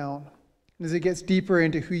down. And as it gets deeper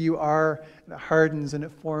into who you are, and it hardens and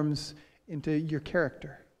it forms into your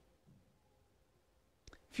character.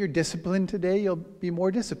 If you're disciplined today, you'll be more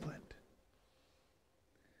disciplined.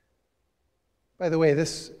 By the way,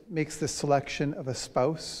 this makes the selection of a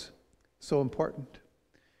spouse so important.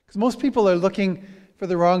 Because most people are looking for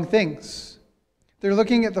the wrong things. They're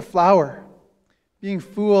looking at the flower, being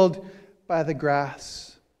fooled by the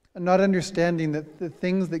grass, and not understanding that the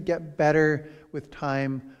things that get better with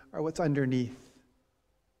time are what's underneath.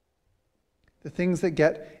 The things that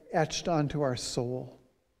get etched onto our soul.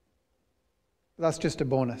 But that's just a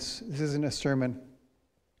bonus. This isn't a sermon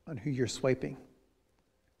on who you're swiping.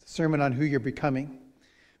 It's a sermon on who you're becoming.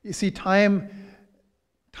 You see, time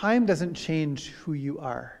doesn't change who you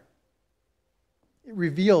are. It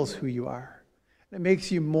reveals who you are. It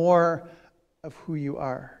makes you more of who you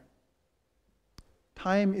are.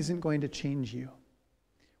 Time isn't going to change you.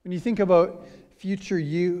 When you think about future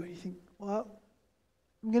you think, well,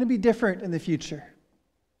 I'm going to be different in the future.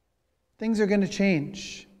 Things are going to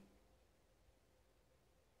change.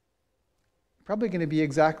 You're probably going to be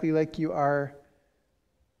exactly like you are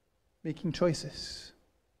making choices.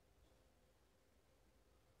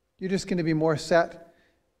 You're just going to be more set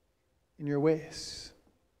in your ways.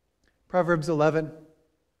 Proverbs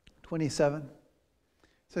 11:27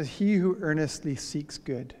 says, "He who earnestly seeks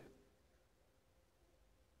good."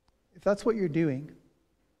 If that's what you're doing,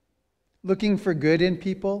 looking for good in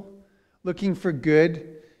people, looking for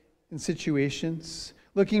good in situations,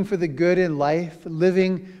 looking for the good in life,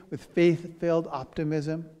 living with faith-filled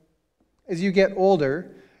optimism, as you get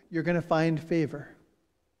older, you're going to find favor.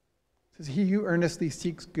 It says, "He who earnestly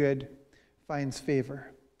seeks good finds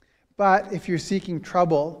favor." But if you're seeking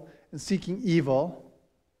trouble and seeking evil,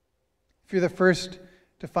 if you're the first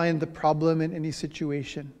to find the problem in any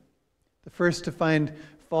situation, the first to find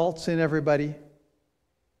faults in everybody,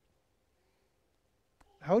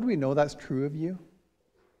 how would we know that's true of you?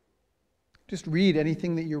 Just read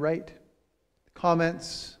anything that you write.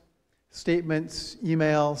 Comments, statements,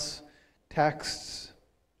 emails, texts.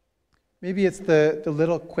 Maybe it's the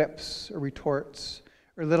little quips or retorts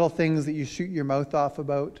or little things that you shoot your mouth off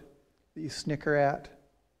about, that you snicker at.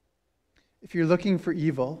 If you're looking for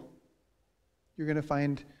evil, you're going to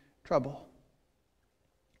find trouble.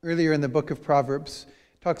 Earlier in the book of Proverbs,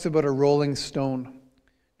 it talks about a rolling stone.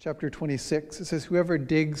 Chapter 26, it says, "Whoever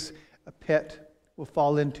digs a pit will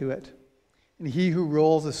fall into it, and he who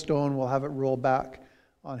rolls a stone will have it roll back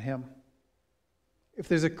on him." If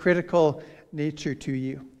there's a critical nature to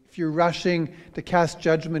you, if you're rushing to cast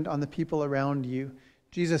judgment on the people around you,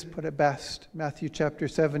 Jesus put it best. Matthew chapter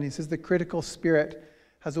 7, he says, the critical spirit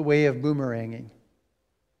has a way of boomeranging.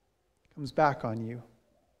 It comes back on you.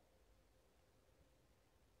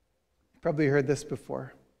 You've probably heard this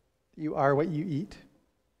before. You are what you eat.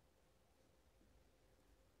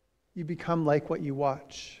 You become like what you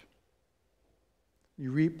watch.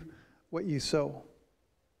 You reap what you sow.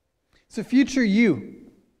 It's a future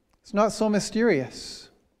you. It's not so mysterious.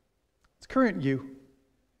 It's current you,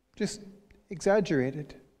 just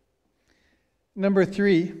exaggerated. Number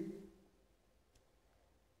 3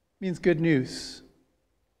 means good news.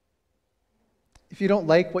 If you don't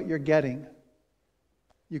like what you're getting,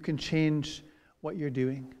 you can change what you're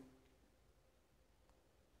doing.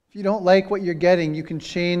 If you don't like what you're getting, you can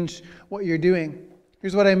change what you're doing.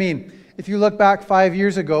 Here's what I mean. If you look back 5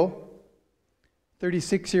 years ago,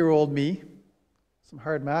 36-year-old me, some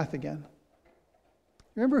hard math again.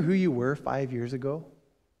 Remember who you were 5 years ago?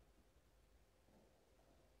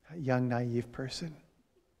 A young, naive person.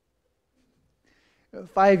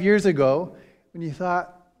 5 years ago, when you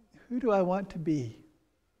thought, who do I want to be?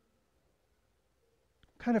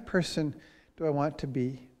 What kind of person do I want to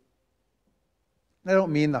be? And I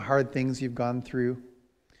don't mean the hard things you've gone through,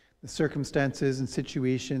 the circumstances and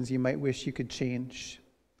situations you might wish you could change.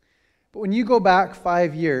 But when you go back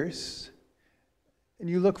 5 years and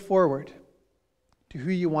you look forward to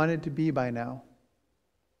who you wanted to be by now,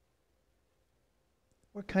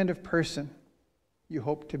 what kind of person you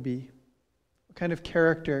hope to be, what kind of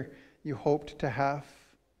character you hoped to have,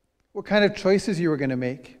 what kind of choices you were going to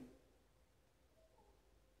make.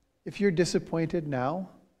 If you're disappointed now,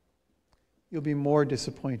 you'll be more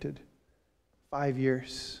disappointed 5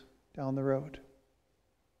 years down the road.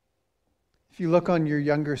 If you look on your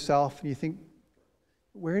younger self and you think,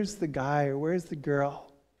 where's the guy or where's the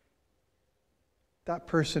girl that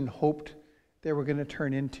person hoped they were going to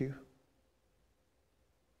turn into?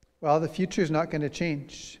 Well, the future's not going to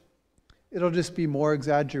change. It'll just be more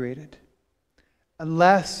exaggerated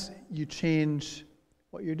unless you change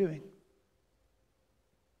what you're doing.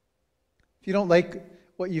 If you don't like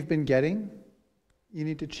what you've been getting, you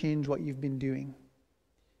need to change what you've been doing.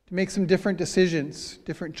 To make some different decisions,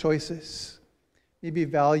 different choices. Maybe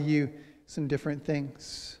value some different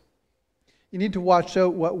things. You need to watch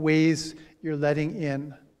out what ways you're letting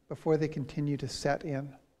in before they continue to set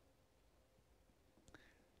in.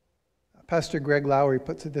 Pastor Greg Lowry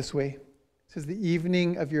puts it this way. He says, the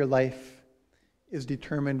evening of your life is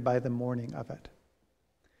determined by the morning of it.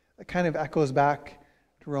 That kind of echoes back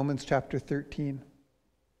to Romans chapter 13.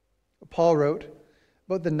 Paul wrote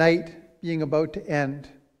about the night being about to end,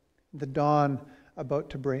 the dawn about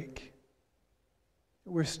to break.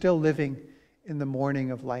 We're still living in the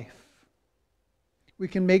morning of life. We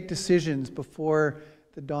can make decisions before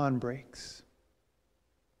the dawn breaks.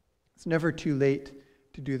 It's never too late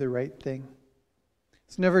to do the right thing.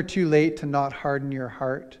 It's never too late to not harden your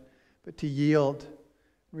heart, but to yield,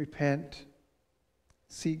 repent,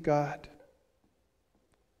 seek God.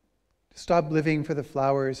 To stop living for the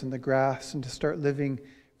flowers and the grass and to start living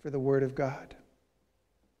for the Word of God.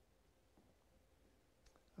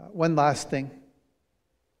 One last thing.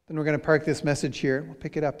 Then we're going to park this message here. We'll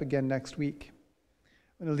pick it up again next week.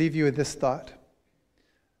 I'm going to leave you with this thought.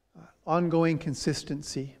 Ongoing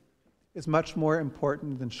consistency is much more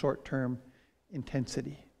important than short-term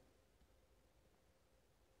intensity.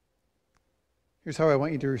 Here's how I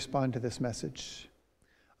want you to respond to this message.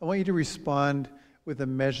 I want you to respond with a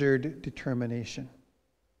measured determination.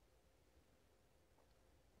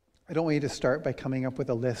 I don't want you to start by coming up with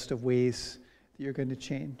a list of ways that you're going to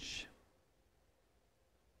change.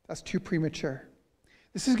 That's too premature.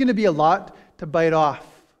 This is going to be a lot to bite off.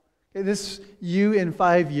 Okay, this you in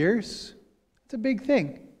 5 years, it's a big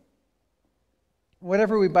thing.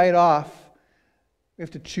 Whatever we bite off, we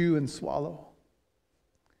have to chew and swallow.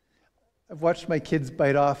 I've watched my kids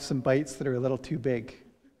bite off some bites that are a little too big,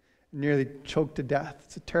 nearly choked to death.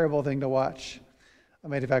 It's a terrible thing to watch. I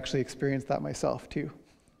might have actually experienced that myself too.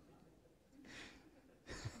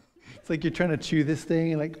 It's like you're trying to chew this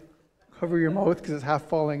thing and like cover your mouth because it's half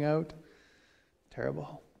falling out.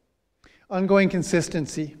 Terrible. Ongoing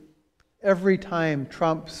consistency. Every time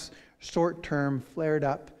trumps short-term flared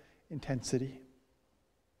up intensity.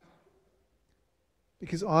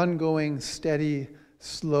 Because ongoing, steady,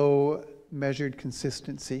 slow, measured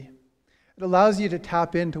consistency, it allows you to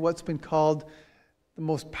tap into what's been called the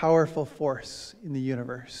most powerful force in the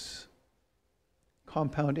universe.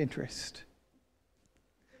 Compound interest.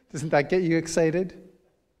 Doesn't that get you excited?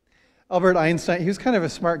 Albert Einstein, he was kind of a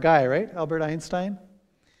smart guy, right? Albert Einstein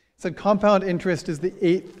said compound interest is the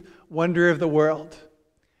 8th wonder of the world.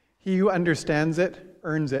 He who understands it,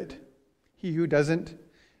 earns it. He who doesn't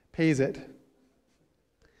pays it.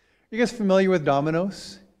 You guys familiar with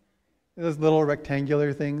dominoes? Those little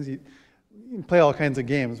rectangular things. You can play all kinds of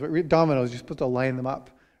games, but dominoes, you're supposed to line them up,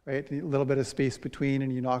 right? A little bit of space between,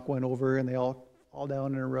 and you knock one over, and they all fall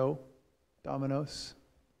down in a row. Dominoes.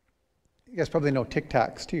 You guys probably know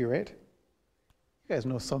tic-tacs too, right? You guys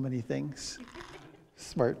know so many things.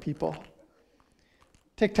 Smart people.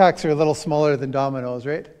 Tic-tacs are a little smaller than dominoes,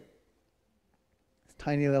 right? It's a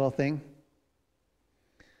tiny little thing.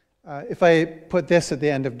 If I put this at the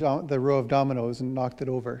end of the row of dominoes and knocked it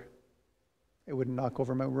over, it wouldn't knock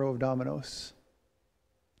over my row of dominoes.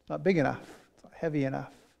 It's not big enough. It's not heavy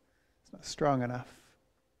enough. It's not strong enough.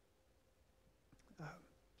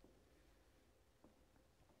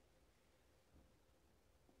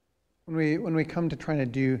 When we come to trying to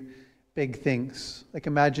do big things, like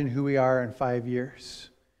imagine who we are in 5 years,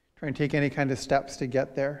 try and take any kind of steps to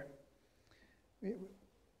get there.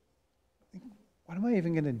 What am I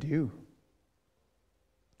even going to do?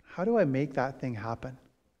 How do I make that thing happen?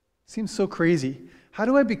 Seems so crazy. How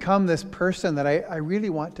do I become this person that I really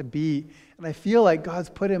want to be? And I feel like God's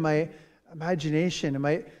put in my imagination and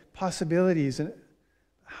my possibilities. And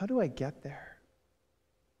how do I get there?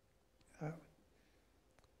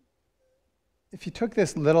 If you took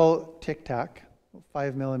this little tic-tac,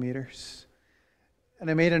 5 millimeters, and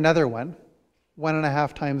I made another one,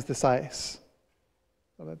 1.5 times the size,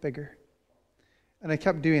 a little bit bigger, and I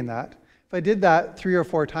kept doing that, if I did that 3 or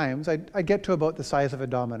 4 times, I'd get to about the size of a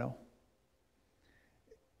domino.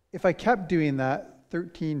 If I kept doing that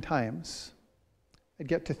 13 times, I'd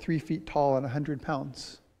get to 3 feet tall and 100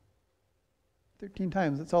 pounds. 13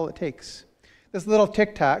 times, that's all it takes. This little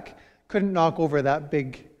tic-tac couldn't knock over that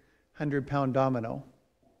big 100-pound domino.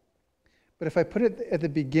 But if I put it at the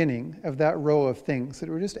beginning of that row of things that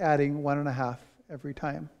were just adding 1.5 every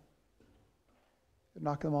time, it'd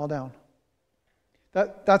knock them all down.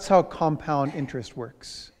 That's how compound interest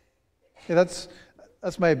works. Okay, that's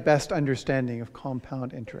my best understanding of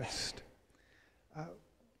compound interest.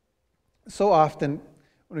 So often,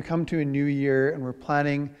 when we come to a new year and we're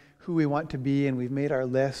planning who we want to be, and we've made our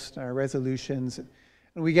list and our resolutions, and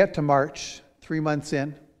we get to March, 3 months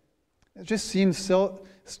in, it just seems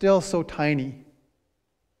still so tiny.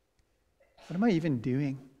 What am I even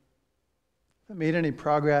doing? I haven't made any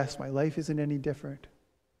progress. My life isn't any different.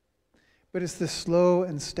 But it's the slow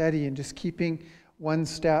and steady and just keeping one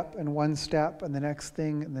step and the next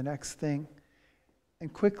thing and the next thing.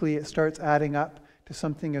 And quickly it starts adding up to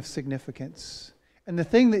something of significance. And the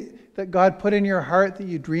thing that God put in your heart that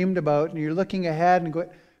you dreamed about, and you're looking ahead and going,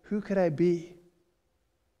 who could I be?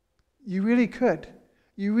 You really could.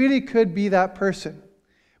 You really could be that person.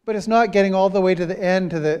 But it's not getting all the way to the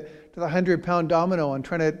end, to the 100-pound domino and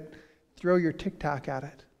trying to throw your tic-tac at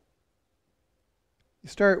it. You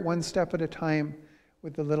start one step at a time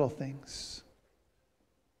with the little things.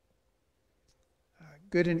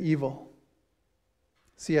 Good and evil.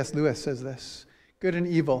 C.S. Lewis says this. Good and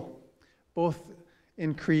evil both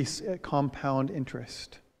increase at compound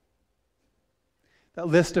interest. That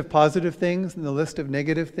list of positive things and the list of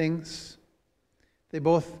negative things, they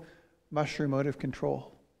both mushroom out of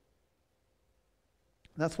control.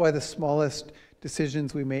 And that's why the smallest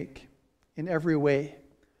decisions we make in every way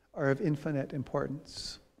are of infinite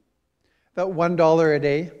importance. That $1 a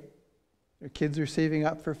day, your kids are saving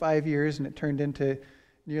up for 5 years and it turned into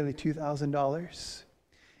nearly $2,000.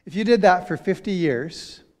 If you did that for 50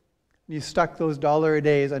 years, and you stuck those $1 a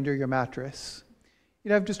days under your mattress,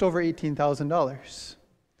 you'd have just over $18,000,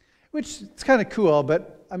 which is kind of cool,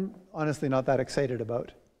 but I'm honestly not that excited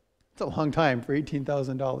about. It's a long time for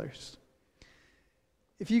 $18,000.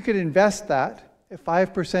 If you could invest that at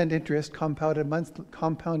 5% interest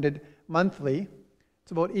compounded monthly,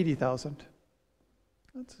 it's about $80,000.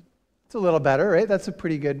 That's a little better, right? That's a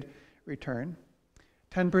pretty good return.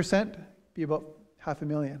 10% be about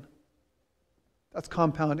 $500,000. That's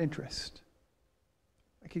compound interest.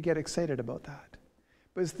 I could get excited about that.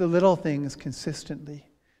 But it's the little things consistently,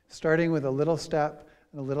 starting with a little step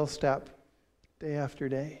and a little step day after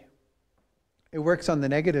day. It works on the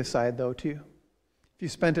negative side, though, too. If you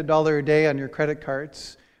spent $1 a day on your credit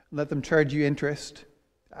cards and let them charge you interest,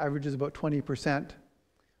 the average is about 20%.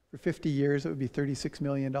 For 50 years, it would be $36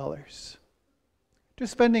 million.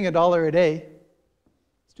 Just spending $1 a day,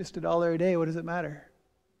 it's just $1 a day, what does it matter?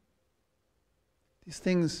 These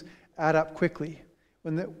things add up quickly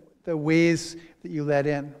when the ways that you let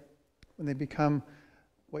in, when they become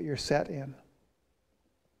what you're set in.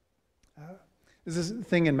 There's this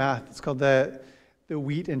thing in math, it's called the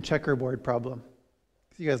wheat and checkerboard problem.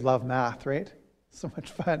 You guys love math, right? So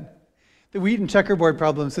much fun. The wheat and checkerboard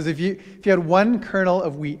problem says if you had one kernel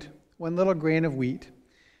of wheat, one little grain of wheat,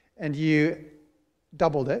 and you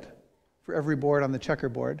doubled it for every board on the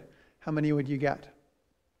checkerboard, how many would you get?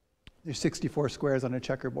 There's 64 squares on a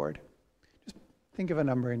checkerboard. Just think of a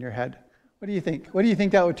number in your head. What do you think? What do you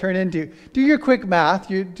think that would turn into? Do your quick math.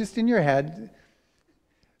 You're just in your head.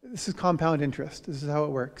 This is compound interest. This is how it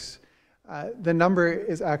works. The number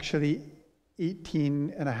is actually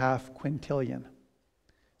 18.5 quintillion.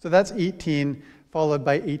 So that's 18 followed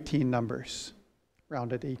by 18 numbers.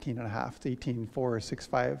 Rounded 18.5. It's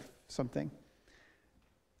 18.465 something.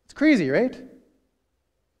 It's crazy, right?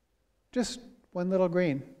 Just one little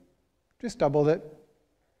grain. Just doubled it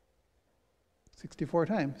 64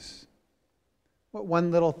 times. What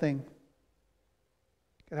one little thing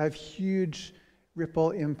could have huge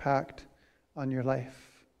ripple impact on your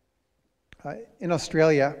life. In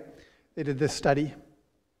Australia, they did this study.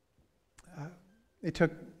 They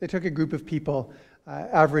took a group of people,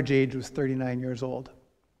 average age was 39 years old.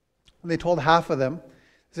 And they told half of them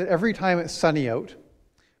that every time it's sunny out,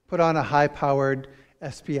 put on a high-powered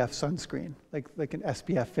SPF sunscreen, like an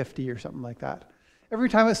SPF 50 or something like that. Every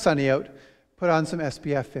time it's sunny out, put on some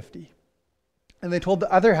SPF 50. And they told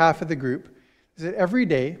the other half of the group that every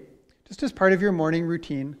day, just as part of your morning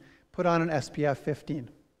routine, put on an SPF 15.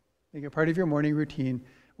 Make it part of your morning routine,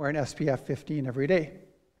 wear an SPF 15 every day.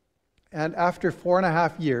 And after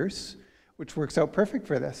 4.5 years, which works out perfect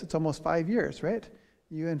for this, it's almost 5 years, right?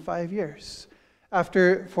 You in 5 years.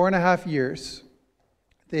 After 4.5 years,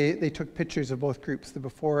 they took pictures of both groups, the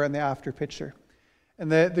before and the after picture.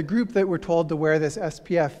 And the group that were told to wear this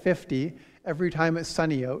SPF 50 every time it's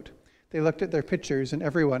sunny out, they looked at their pictures, and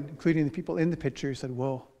everyone, including the people in the picture, said,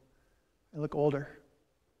 "Whoa, I look older."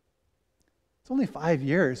 It's only 5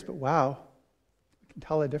 years, but wow, you can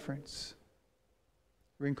tell a difference.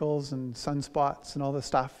 Wrinkles and sunspots and all this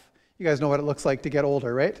stuff. You guys know what it looks like to get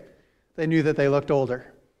older, right? They knew that they looked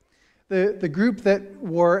older. The group that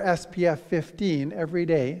wore SPF 15 every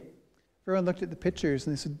day, everyone looked at the pictures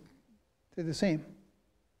and they said, they're the same.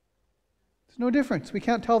 There's no difference. We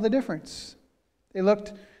can't tell the difference. They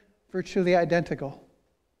looked virtually identical.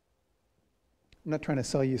 I'm not trying to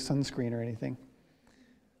sell you sunscreen or anything.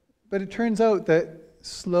 But it turns out that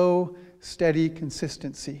slow, steady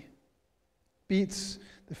consistency beats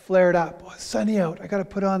the flared up. Oh, it's sunny out. I got to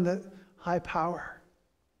put on the high power.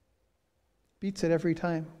 Beats it every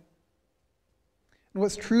time. And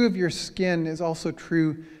what's true of your skin is also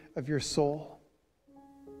true of your soul.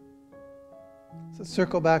 So let's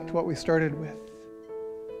circle back to what we started with.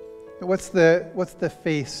 What's the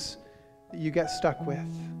face that you get stuck with?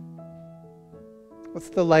 What's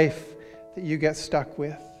the life that you get stuck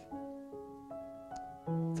with?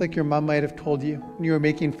 It's like your mom might have told you when you were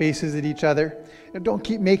making faces at each other. Don't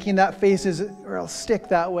keep making that faces or I'll stick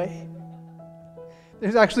that way.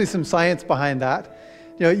 There's actually some science behind that.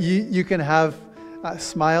 You can have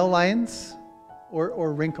smile lines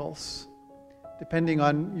or wrinkles, depending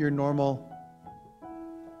on your normal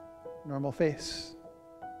face,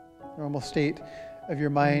 normal state of your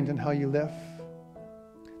mind and how you live.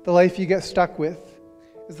 The life you get stuck with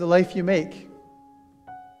is the life you make.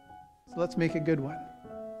 So let's make a good one.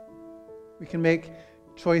 We can make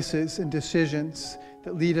choices and decisions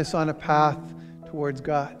that lead us on a path towards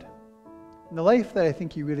God. And the life that I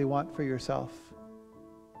think you really want for yourself.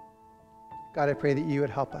 God, I pray that you would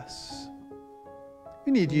help us.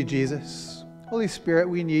 We need you, Jesus. Holy Spirit,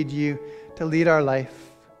 we need you to lead our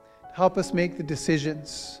life, to help us make the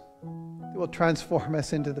decisions that will transform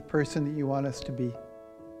us into the person that you want us to be.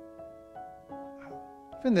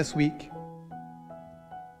 Even this week,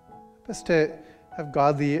 help us to have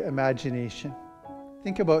godly imagination.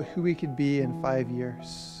 Think about who we could be in 5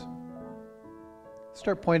 years.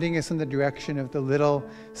 Start pointing us in the direction of the little,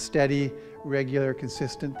 steady, regular,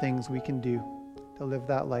 consistent things we can do to live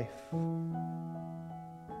that life.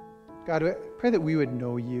 God, I pray that we would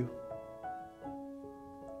know you.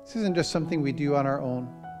 This isn't just something we do on our own.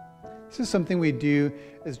 This is something we do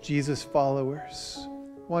as Jesus followers.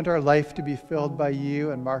 We want our life to be filled by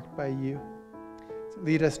you and marked by you. So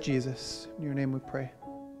lead us, Jesus. In your name we pray.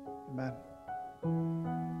 Amen.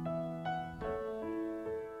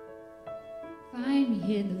 Find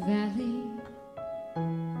me in the valley,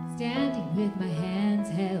 standing with my hands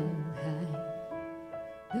held high.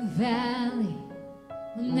 The valley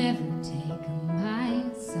will never take my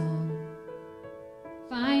song.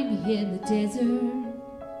 Find me in the desert,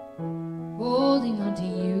 holding on to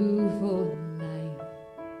you for life.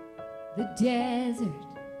 The desert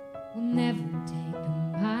will never take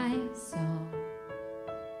my song.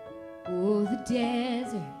 Oh, the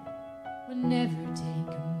desert will never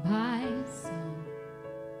take my song.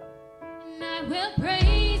 And I will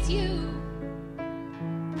praise you.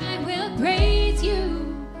 I will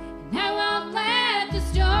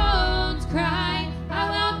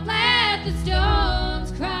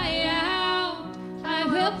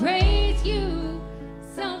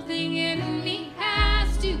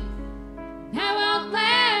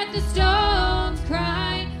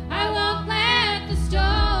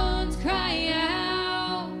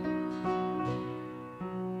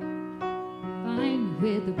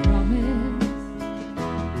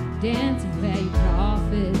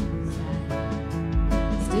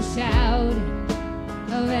the shouting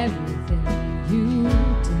of everything you've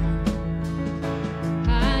done.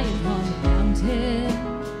 High upon the mountain,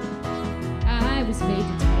 I was made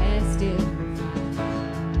to testify.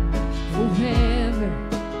 Forever,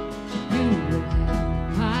 you will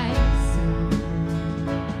have my song.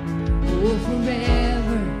 Oh,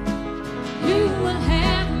 forever, you will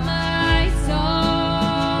have my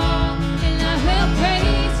song. And I will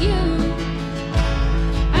praise you.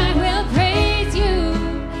 I will praise you.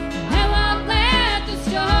 I won't let the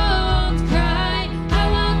stones cry. I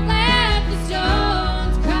won't let the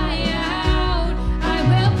stones cry out. I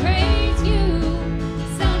will praise you.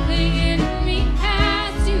 Something in me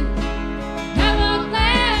has to. I won't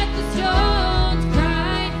let the stones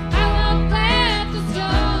cry. I won't let the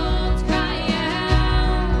stones cry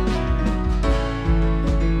out.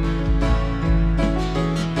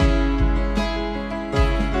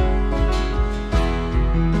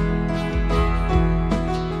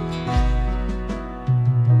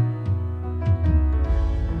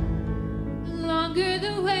 The longer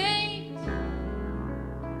the wait,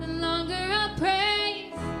 the longer I'll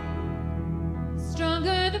praise. The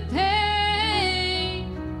stronger the pain,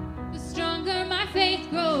 the stronger my faith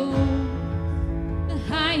grows. The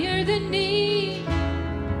higher the need,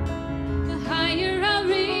 the higher I'll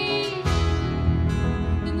reach.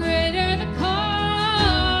 The greater the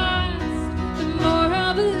cost, the more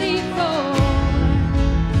I'll believe for.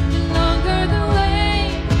 The longer the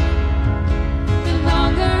wait, the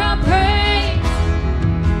longer I'll praise.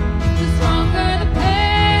 The stronger the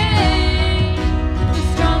pain, the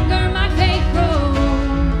stronger my faith grows.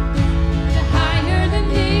 The higher the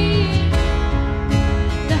need,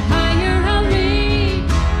 the higher I'll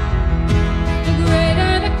reach. The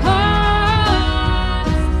greater the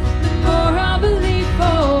cost, the more I'll believe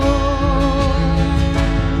for.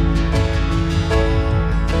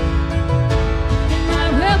 And I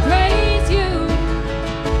will praise you.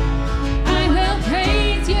 I will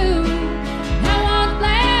praise you. I won't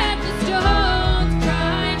let the stones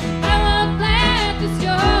cry. I won't let the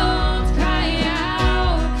stones cry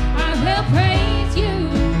out. I will praise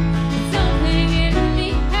you. Something in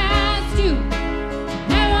me has to.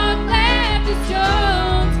 I won't let the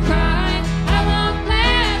stones cry. I won't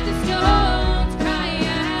let the stones cry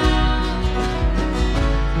out.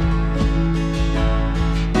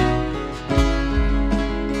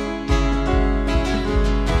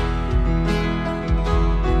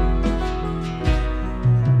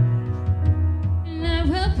 And I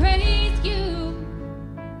will praise you.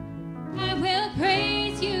 I will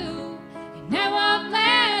praise you. And I won't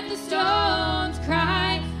let the stones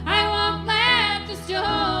cry. I won't let the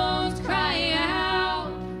stones cry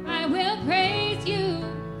out. I will praise you.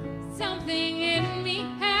 Something in me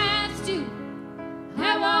has to.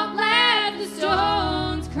 I won't let the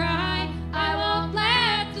stones cry. I won't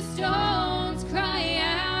let the stones cry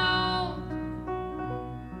out.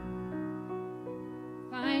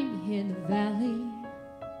 Find me in the valley,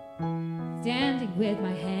 standing with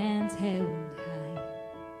my hands held high.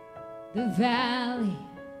 The valley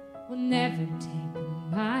will never take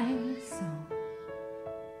my song.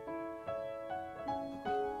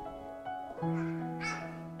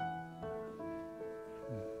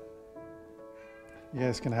 You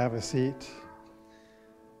guys can have a seat.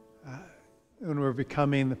 When we're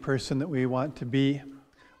becoming the person that we want to be,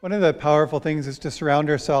 one of the powerful things is to surround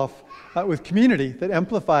ourselves with community that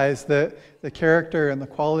amplifies the character and the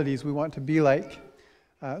qualities we want to be like.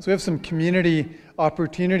 So we have some community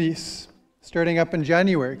opportunities starting up in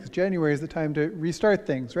January, because January is the time to restart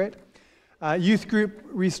things, right? Youth group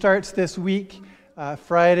restarts this week,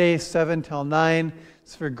 Friday 7 till 9.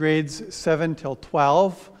 It's for grades 7 till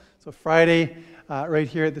 12. So Friday, right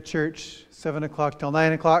here at the church, 7 o'clock till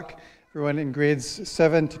 9 o'clock. Everyone in grades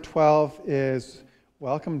 7 to 12 is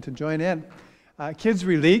welcome to join in. Kids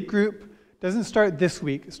Relate group doesn't start this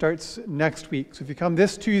week. It starts next week. So if you come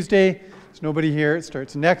this Tuesday, there's nobody here. It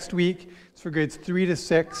starts next week. It's for grades 3 to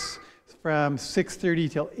 6. It's from 6:30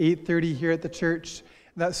 till 8:30 here at the church.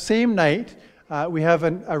 And that same night, we have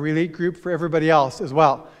a Relate group for everybody else as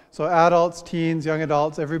well. So adults, teens, young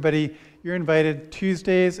adults, everybody, you're invited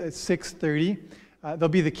Tuesdays at 6:30. There'll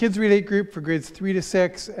be the Kids Relate group for grades 3 to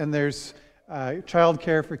 6, and there's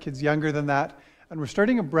childcare for kids younger than that. And we're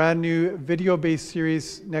starting a brand new video-based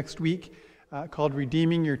series next week called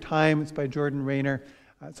Redeeming Your Time. It's by Jordan Rayner.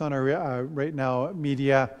 It's on our Right Now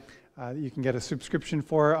media that you can get a subscription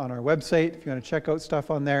for on our website if you want to check out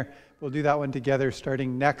stuff on there. We'll do that one together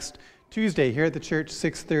starting next Tuesday here at the church,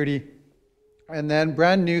 6:30. And then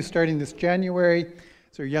brand new starting this January,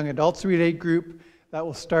 it's our Young Adults Relate group. That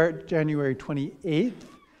will start January 28th.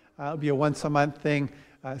 It'll be a once-a-month thing,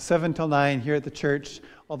 7 till 9 here at the church.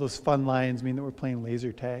 All those fun lines mean that we're playing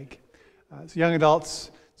laser tag. So young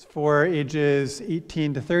adults, it's for ages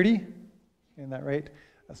 18 to 30. Isn't that right?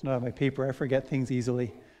 That's not on my paper. I forget things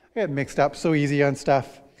easily. I get mixed up so easy on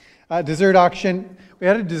stuff. Dessert auction. We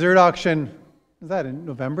had a dessert auction, was that in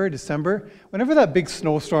November, December? Whenever that big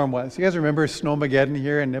snowstorm was. You guys remember Snowmageddon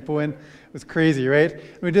here in Nipawin? It was crazy, right?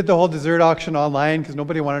 And we did the whole dessert auction online because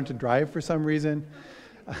nobody wanted to drive for some reason.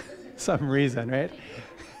 Some reason, right?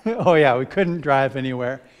 Oh yeah, we couldn't drive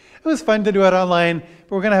anywhere. It was fun to do it online,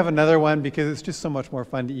 but we're going to have another one because it's just so much more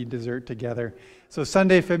fun to eat dessert together. So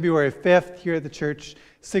Sunday, February 5th, here at the church,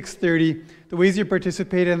 6:30. The ways you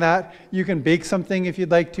participate in that, you can bake something if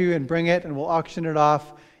you'd like to and bring it, and we'll auction it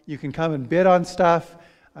off. You can come and bid on stuff,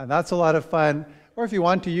 and that's a lot of fun. Or if you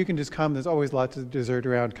want to, you can just come. There's always lots of dessert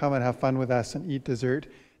around. Come and have fun with us and eat dessert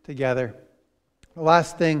together. The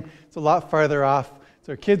last thing, it's a lot farther off. It's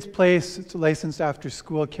our kids' place. It's a licensed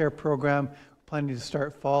after-school care program. Planning to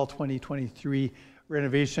start fall 2023.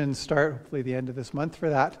 Renovations start hopefully the end of this month for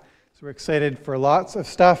that. So we're excited for lots of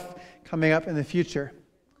stuff coming up in the future.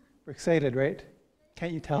 We're excited, right?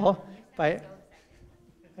 Can't you tell? I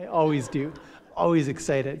always do. Always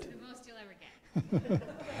excited. The most you'll ever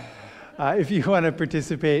get. If you want to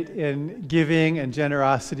participate in giving and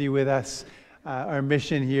generosity with us, our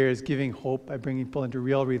mission here is giving hope by bringing people into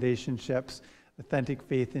real relationships, authentic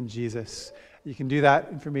faith in Jesus. You can do that.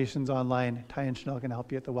 Information's online. Ty and Chanel can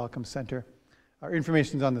help you at the Welcome Center. Our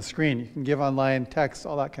information's on the screen. You can give online, text,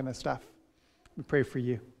 all that kind of stuff. We pray for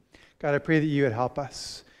you. God, I pray that you would help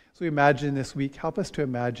us. So we imagine this week, help us to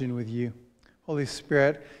imagine with you. Holy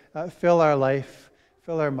Spirit, fill our life,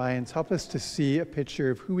 fill our minds. Help us to see a picture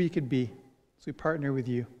of who we could be as we partner with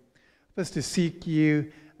you. Help us to seek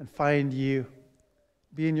you and find you,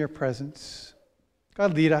 be in your presence.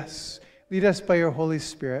 God, lead us. Lead us by your Holy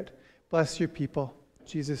Spirit. Bless your people. In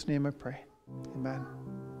Jesus' name I pray. Amen.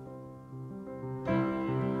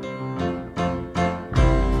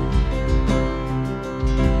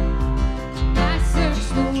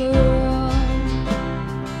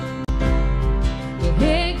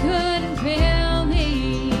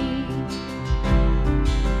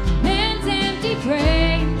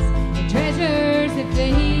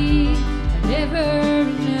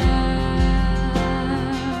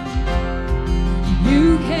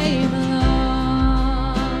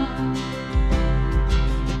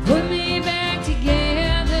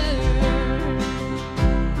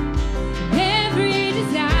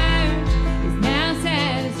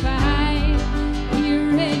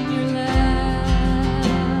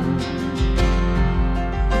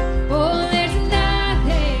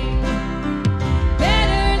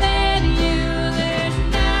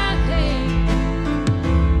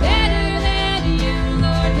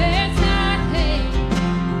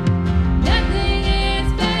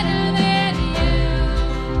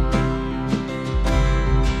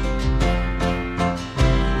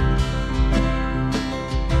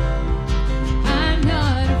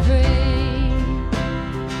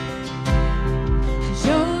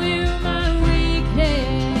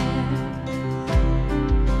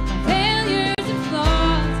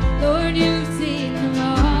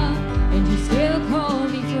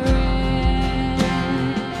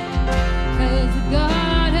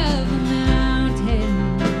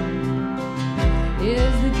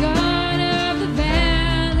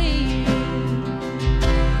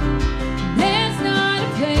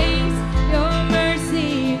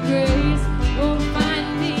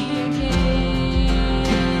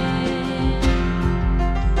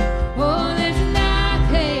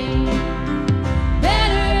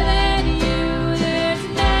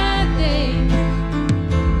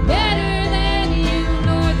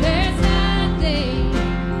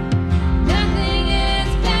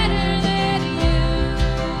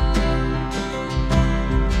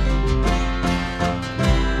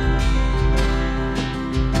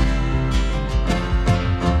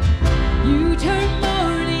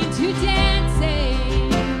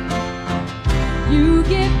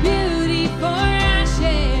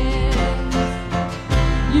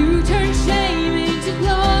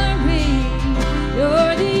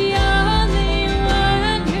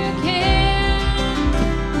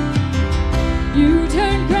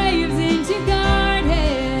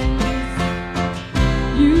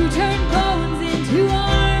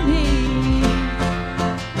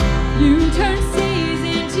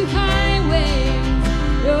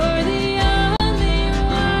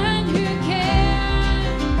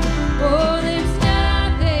 Oh,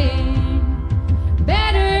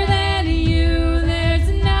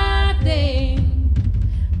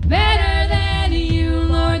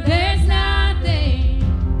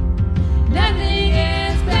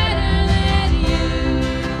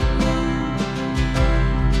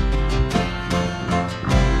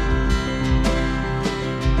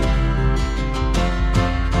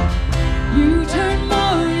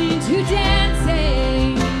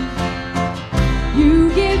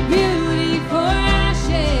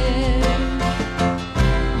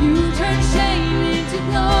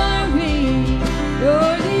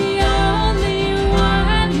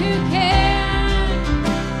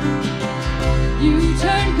 You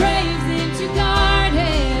turn graves into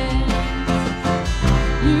gardens.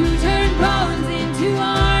 You turn bones into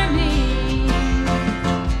armies.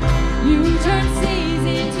 You turn seas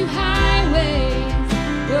into highways.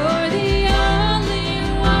 You're the only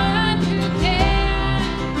one who can.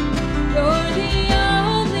 You're the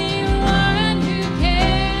only one who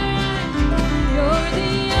can. You're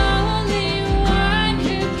the only one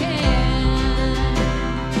who can.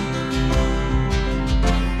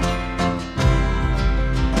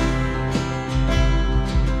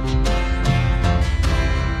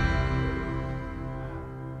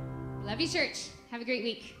 Love you, church. Have a great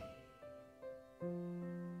week.